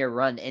 11-year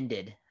run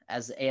ended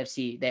as the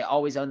AFC. They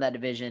always own that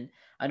division.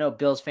 I know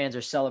Bills fans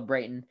are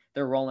celebrating.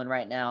 They're rolling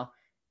right now.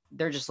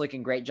 They're just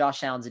looking great.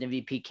 Josh Allen's an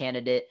MVP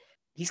candidate.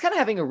 He's kind of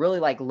having a really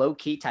like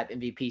low-key type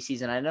MVP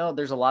season. I know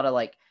there's a lot of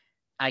like,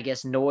 I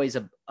guess, noise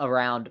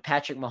around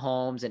Patrick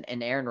Mahomes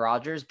and Aaron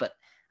Rodgers, but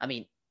I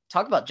mean,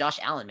 talk about Josh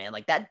Allen, man.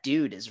 Like that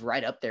dude is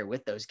right up there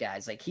with those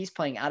guys. Like he's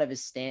playing out of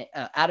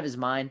his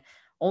mind.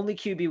 Only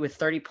QB with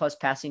 30+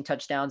 passing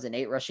touchdowns and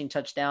 8 rushing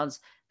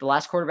touchdowns. The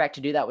last quarterback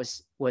to do that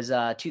was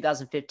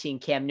 2015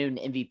 Cam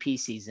Newton MVP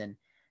season.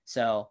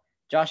 So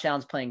Josh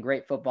Allen's playing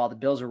great football. The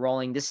Bills are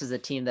rolling. This is a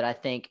team that I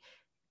think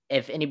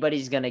if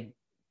anybody's going to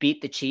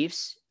beat the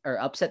Chiefs or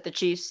upset the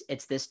Chiefs,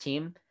 it's this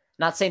team.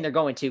 Not saying they're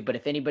going to, but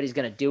if anybody's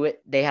going to do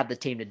it, they have the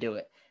team to do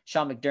it.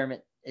 Sean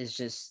McDermott is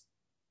just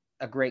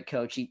a great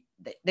coach.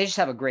 They just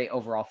have a great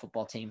overall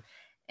football team.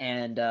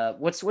 And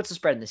what's the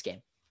spread in this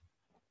game?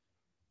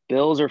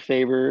 Bills are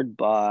favored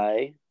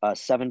by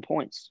 7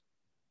 points.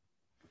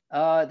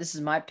 This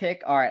is my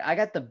pick. All right, I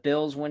got the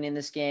Bills winning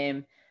this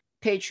game.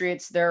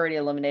 Patriots, they're already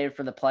eliminated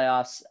from the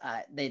playoffs.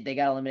 They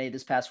got eliminated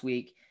this past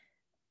week.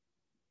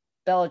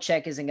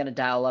 Belichick isn't going to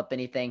dial up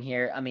anything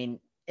here. I mean,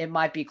 it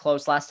might be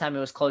close. Last time it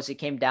was close. It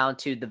came down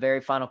to the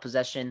very final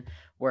possession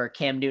where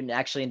Cam Newton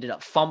actually ended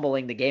up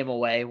fumbling the game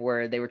away,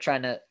 where they were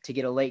trying to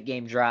get a late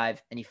game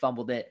drive and he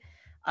fumbled it.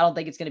 I don't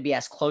think it's going to be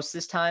as close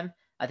this time.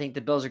 I think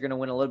the Bills are going to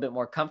win a little bit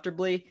more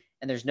comfortably,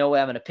 and there's no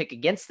way I'm going to pick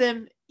against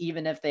them,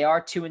 even if they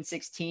are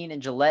 2-16 in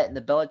Gillette in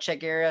the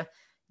Belichick era.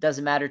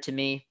 Doesn't matter to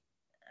me.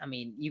 I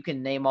mean, you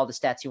can name all the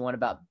stats you want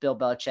about Bill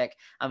Belichick.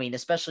 I mean,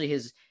 especially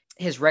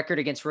his record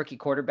against rookie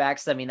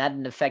quarterbacks. I mean, that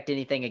didn't affect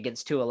anything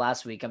against Tua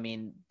last week. I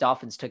mean,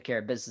 Dolphins took care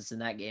of business in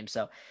that game.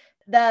 So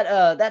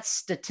that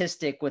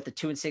statistic with the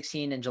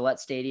 2-16 in Gillette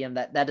Stadium,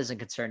 that doesn't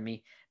concern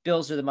me.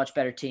 Bills are the much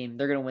better team.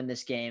 They're going to win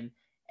this game,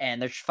 and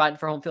they're fighting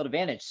for home field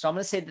advantage. So I'm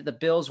going to say that the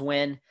Bills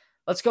win.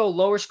 Let's go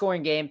lower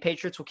scoring game.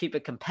 Patriots will keep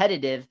it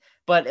competitive,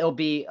 but it'll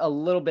be a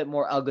little bit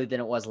more ugly than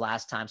it was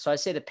last time. So I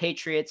say the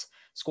Patriots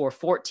score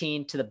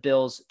 14 to the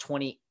Bills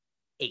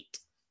 28.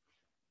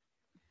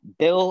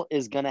 Bill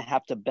is going to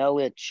have to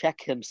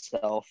Belichick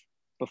himself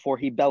before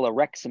he Bella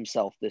wrecks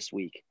himself this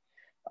week.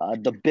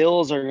 The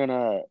Bills are going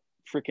to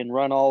freaking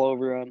run all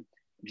over him.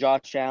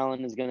 Josh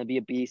Allen is going to be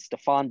a beast.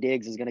 Stephon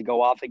Diggs is going to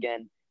go off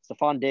again.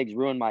 Stephon Diggs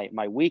ruined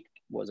my week.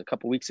 Was a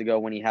couple weeks ago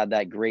when he had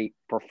that great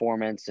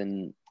performance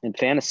in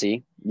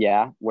fantasy.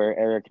 Yeah, where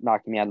Eric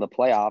knocked me out of the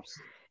playoffs.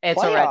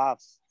 It's all right.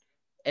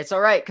 It's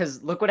all right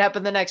because look what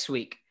happened the next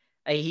week.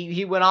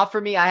 He went off for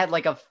me. I had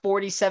like a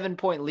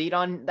 47-point lead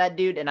on that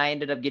dude, and I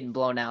ended up getting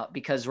blown out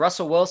because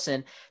Russell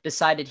Wilson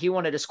decided he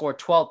wanted to score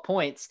 12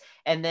 points,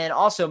 and then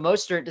also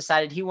Mostert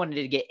decided he wanted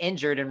to get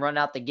injured and run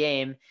out the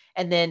game,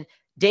 and then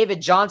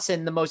David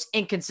Johnson, the most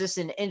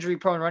inconsistent,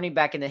 injury-prone running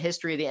back in the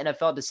history of the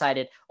NFL,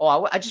 decided,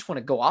 I just want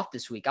to go off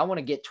this week. I want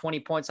to get 20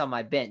 points on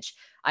my bench.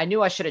 I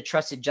knew I should have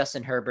trusted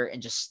Justin Herbert and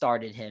just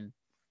started him.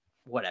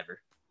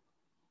 Whatever.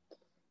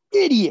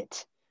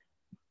 Idiot.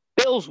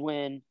 Bills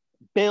win.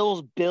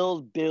 Bills,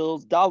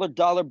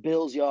 dollar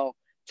bills, yo.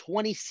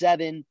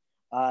 27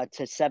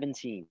 to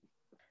 17.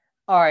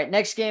 All right,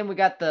 next game, we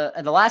got the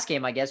last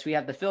game, I guess. We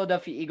have the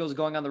Philadelphia Eagles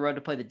going on the road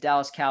to play the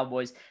Dallas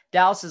Cowboys.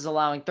 Dallas is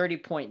allowing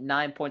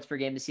 30.9 points per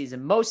game this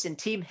season, most in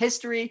team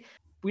history.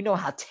 We know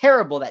how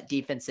terrible that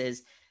defense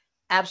is.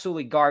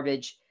 Absolutely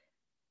garbage.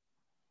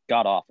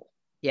 God awful.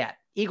 Yeah,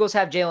 Eagles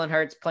have Jalen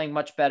Hurts playing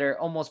much better,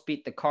 almost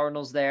beat the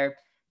Cardinals there.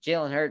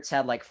 Jalen Hurts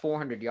had like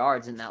 400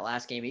 yards in that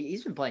last game.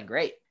 He's been playing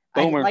great.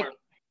 Boomer.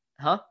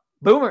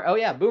 Boomer. Oh,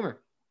 yeah, Boomer.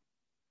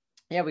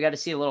 Yeah, we got to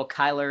see a little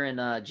Kyler and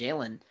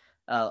Jalen.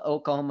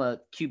 Oklahoma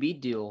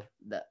QB duel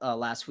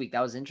last week. That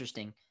was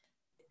interesting.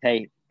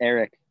 Hey,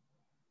 Eric.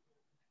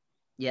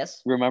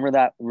 Yes. Remember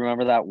that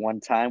one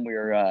time we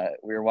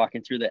were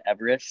walking through the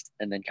Everest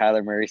and then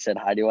Kyler Murray said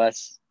hi to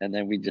us and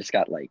then we just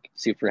got like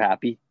super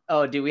happy.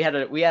 Oh, dude, we had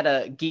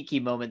a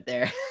geeky moment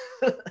there.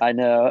 I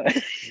know.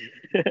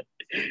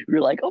 We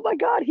were like, oh my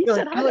God, he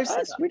said hi to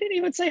said us. We didn't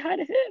even say hi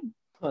to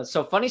him.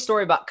 So funny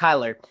story about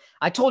Kyler.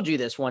 I told you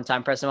this one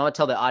time, Preston. I'm gonna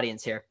tell the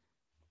audience here.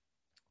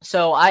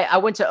 So I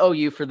went to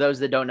OU, for those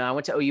that don't know. I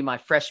went to OU my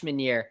freshman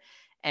year,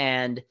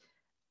 and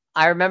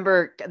I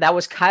remember that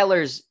was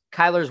Kyler's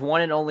one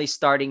and only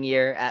starting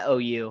year at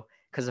OU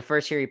because the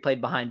first year he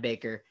played behind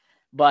Baker.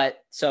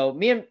 But so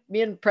me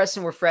and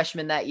Preston were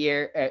freshmen that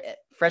year,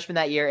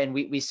 and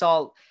we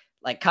saw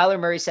like Kyler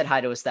Murray said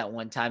hi to us that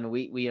one time, and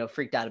we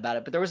freaked out about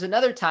it. But there was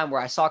another time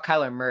where I saw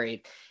Kyler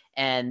Murray,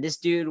 and this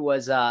dude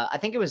was I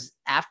think it was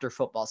after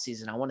football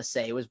season. I want to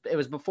say it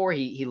was before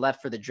he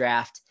left for the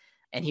draft.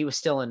 And he was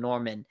still in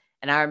Norman.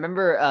 And I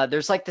remember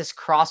there's like this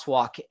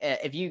crosswalk.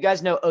 If you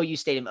guys know OU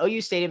Stadium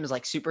is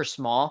like super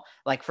small.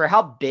 Like for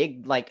how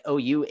big like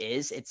OU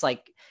is, it's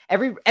like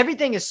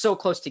everything is so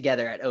close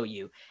together at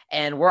OU.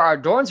 And where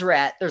our dorms were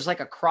at, there's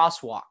like a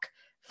crosswalk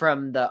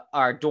from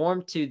our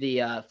dorm to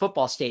the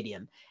football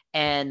stadium.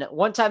 And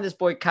one time this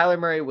boy Kyler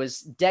Murray was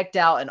decked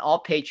out in all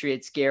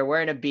Patriots gear,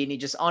 wearing a beanie,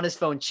 just on his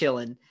phone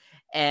chilling.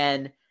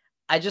 And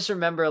I just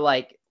remember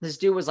like this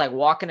dude was like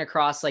walking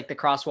across like the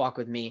crosswalk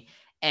with me.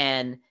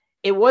 And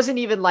it wasn't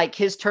even like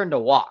his turn to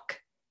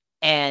walk.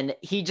 And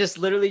he just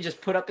literally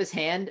just put up his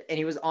hand and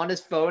he was on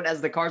his phone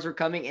as the cars were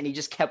coming and he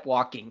just kept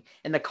walking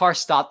and the car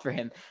stopped for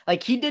him.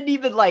 Like he didn't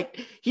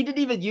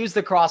even use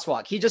the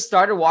crosswalk. He just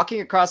started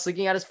walking across,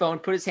 looking at his phone,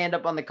 put his hand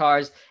up on the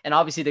cars. And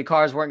obviously the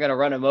cars weren't going to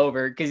run him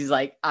over because he's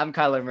like, I'm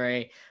Kyler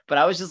Murray. But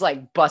I was just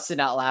like busting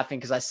out laughing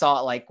because I saw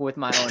it like with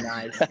my own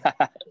eyes.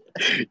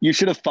 You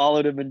should have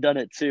followed him and done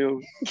it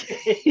too.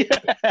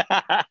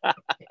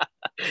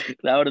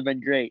 That would have been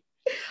great.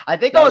 I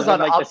think I was on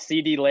like the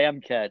CD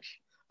Lamb catch.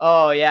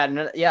 Oh yeah,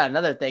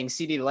 another thing,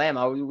 CD Lamb.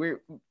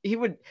 He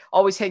would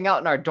always hang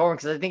out in our dorm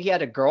because I think he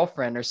had a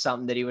girlfriend or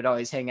something that he would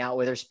always hang out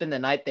with or spend the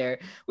night there.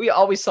 We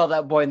always saw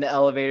that boy in the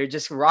elevator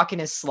just rocking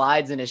his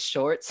slides and his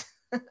shorts.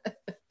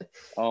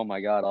 Oh my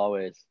God,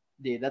 always.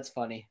 Dude, that's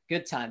funny.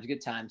 Good times.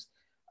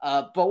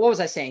 But what was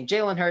I saying?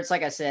 Jalen Hurts,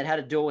 like I said, had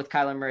a duel with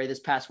Kyler Murray this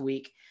past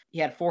week. He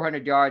had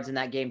 400 yards in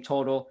that game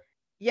total.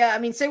 Yeah, I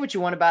mean, say what you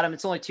want about him.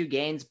 It's only 2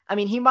 games. I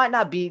mean, he might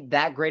not be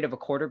that great of a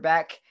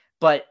quarterback,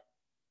 but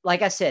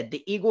like I said,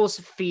 the Eagles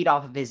feed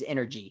off of his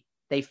energy.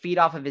 They feed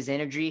off of his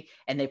energy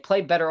and they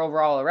play better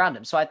overall around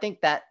him. So I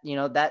think that,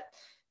 that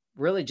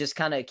really just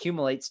kind of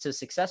accumulates to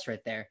success right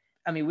there.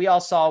 I mean, we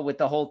all saw with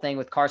the whole thing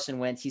with Carson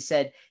Wentz, he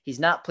said he's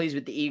not pleased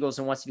with the Eagles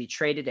and wants to be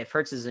traded if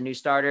Hurts is a new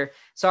starter.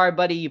 Sorry,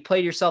 buddy, you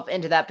played yourself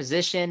into that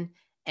position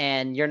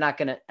and you're not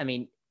going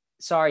to,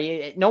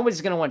 sorry, nobody's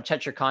going to want to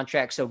touch your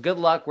contract. So good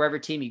luck wherever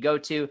team you go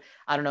to.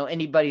 I don't know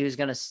anybody who's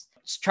going to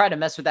try to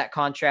mess with that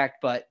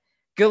contract, but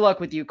good luck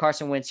with you,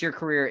 Carson Wentz. Your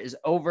career is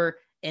over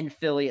in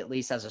Philly, at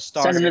least as a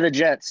starter. Send him to the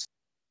Jets.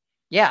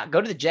 Yeah,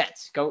 go to the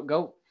Jets.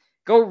 Go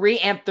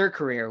reamp their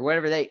career,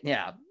 whatever their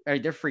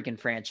freaking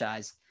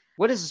franchise.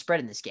 What is the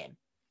spread in this game?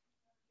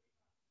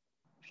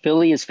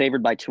 Philly is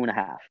favored by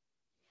 2.5.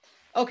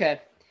 Okay.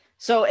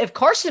 So if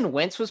Carson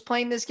Wentz was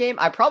playing this game,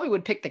 I probably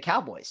would pick the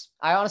Cowboys.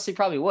 I honestly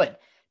probably would.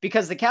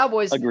 Because the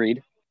Cowboys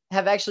Agreed.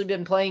 have actually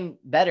been playing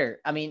better.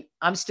 I mean,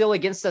 I'm still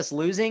against us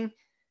losing.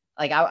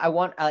 Like I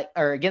want,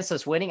 or against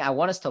us winning. I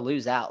want us to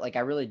lose out. Like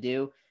I really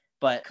do.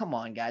 But come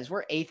on, guys,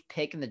 we're 8th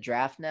pick in the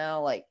draft now.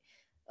 Like,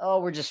 oh,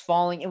 we're just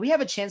falling, and we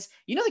have a chance.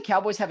 The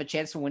Cowboys have a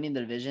chance of winning the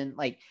division.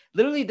 Like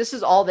literally, this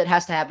is all that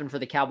has to happen for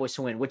the Cowboys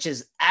to win, which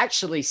is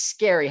actually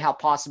scary how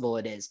possible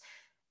it is.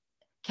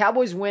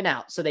 Cowboys win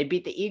out, so they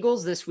beat the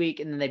Eagles this week,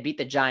 and then they beat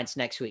the Giants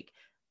next week.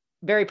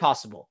 Very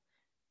possible.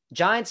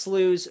 Giants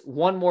lose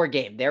one more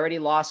game. They already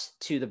lost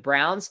to the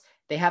Browns.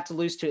 They have to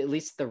lose to at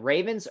least the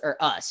Ravens or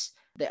us.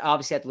 They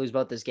obviously have to lose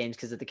both those games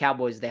because of the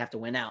Cowboys, they have to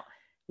win out.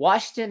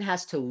 Washington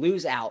has to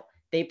lose out.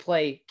 They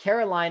play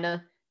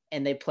Carolina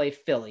and they play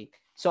Philly.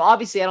 So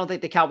obviously I don't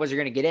think the Cowboys are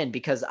going to get in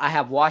because I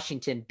have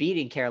Washington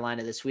beating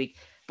Carolina this week.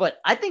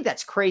 But I think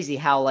that's crazy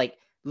how like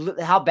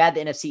how bad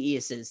the NFC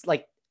East is.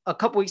 Like a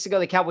couple weeks ago,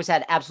 the Cowboys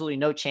had absolutely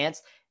no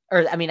chance.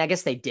 Or, I mean, I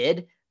guess they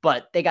did,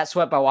 but they got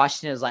swept by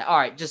Washington. It was like, all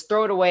right, just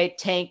throw it away,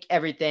 tank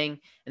everything.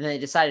 And then they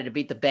decided to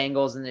beat the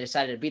Bengals, and they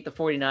decided to beat the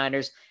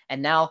 49ers.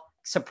 And now,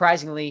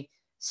 surprisingly,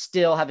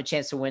 still have a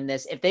chance to win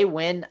this. If they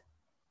win,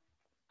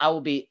 I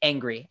will be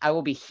angry. I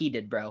will be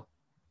heated, bro.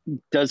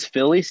 Does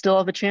Philly still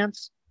have a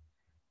chance?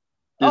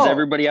 Does Oh.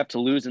 everybody have to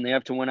lose and they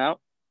have to win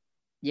out?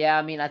 Yeah,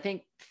 I mean, I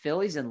think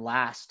Philly's in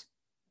last,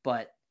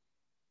 but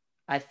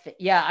I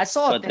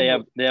saw. But they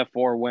have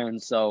 4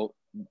 wins, so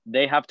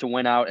they have to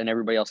win out and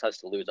everybody else has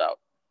to lose out.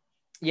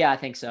 Yeah, I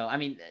think so. I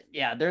mean,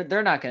 yeah,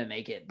 they're not going to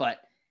make it,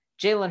 but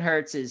Jalen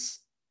Hurts is,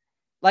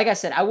 like I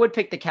said, I would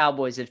pick the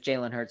Cowboys if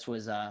Jalen Hurts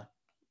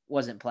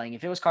wasn't playing.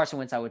 If it was Carson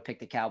Wentz, I would pick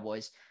the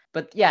Cowboys.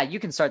 But yeah, you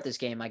can start this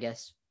game, I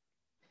guess.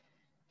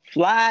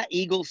 Fly,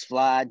 Eagles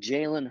fly,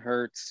 Jalen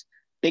Hurts,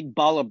 big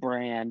baller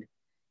brand.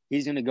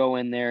 He's going to go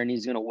in there and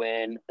he's going to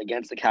win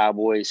against the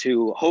Cowboys,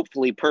 who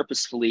hopefully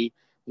purposefully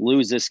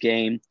lose this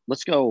game.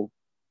 Let's go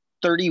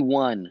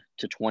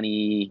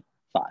 31-25.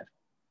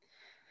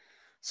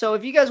 So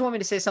if you guys want me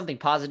to say something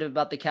positive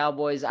about the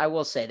Cowboys, I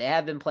will say they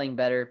have been playing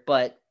better,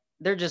 but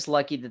they're just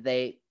lucky that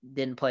they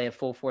didn't play a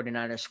full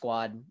 49er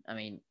squad. I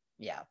mean,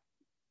 yeah,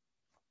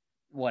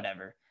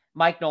 whatever.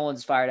 Mike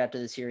Nolan's fired after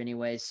this year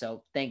anyway,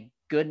 so thank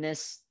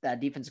goodness that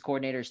defensive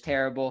coordinator is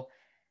terrible.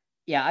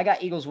 Yeah, I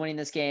got Eagles winning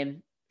this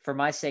game. For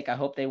my sake, I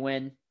hope they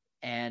win.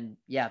 And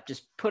yeah,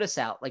 just put us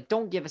out. Like,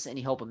 don't give us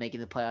any hope of making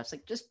the playoffs.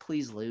 Like, just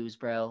please lose,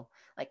 bro.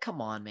 Like,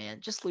 come on, man.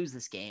 Just lose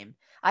this game.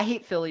 I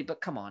hate Philly, but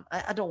come on.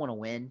 I don't want to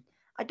win.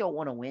 I don't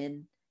want to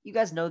win. You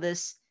guys know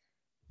this.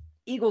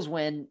 Eagles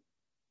win.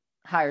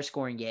 Higher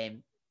scoring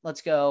game.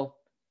 Let's go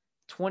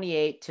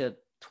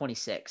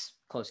 28-26.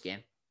 Close game.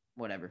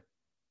 Whatever.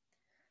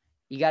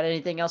 You got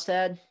anything else to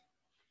add?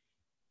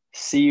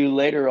 See you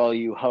later, all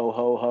you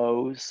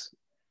ho-ho-hos.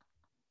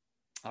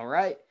 All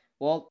right.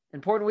 Well,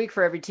 important week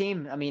for every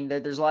team. I mean,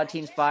 there's a lot of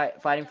teams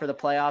fighting for the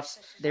playoffs.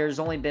 There's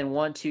only been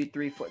 1, 2,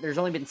 3, 4. There's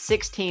only been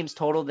 6 teams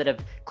total that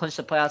have clinched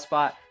the playoff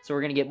spot. So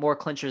we're going to get more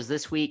clinchers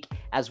this week,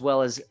 as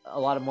well as a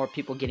lot of more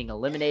people getting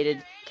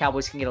eliminated.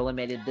 Cowboys can get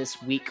eliminated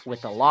this week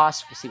with a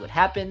loss. We'll see what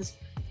happens.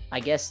 I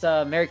guess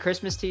Merry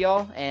Christmas to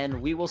y'all, and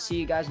we will see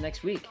you guys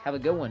next week. Have a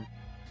good one.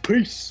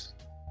 Peace.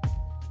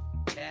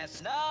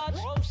 Chestnuts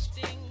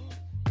roasting,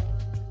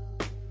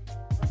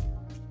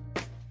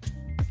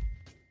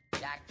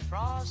 Jack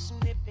Frost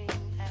nipping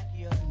at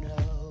your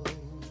nose.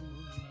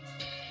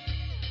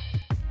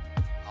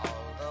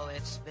 Although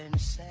it's been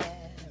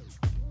said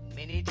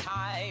many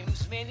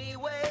times, many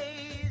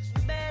ways,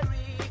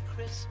 Merry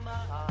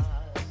Christmas.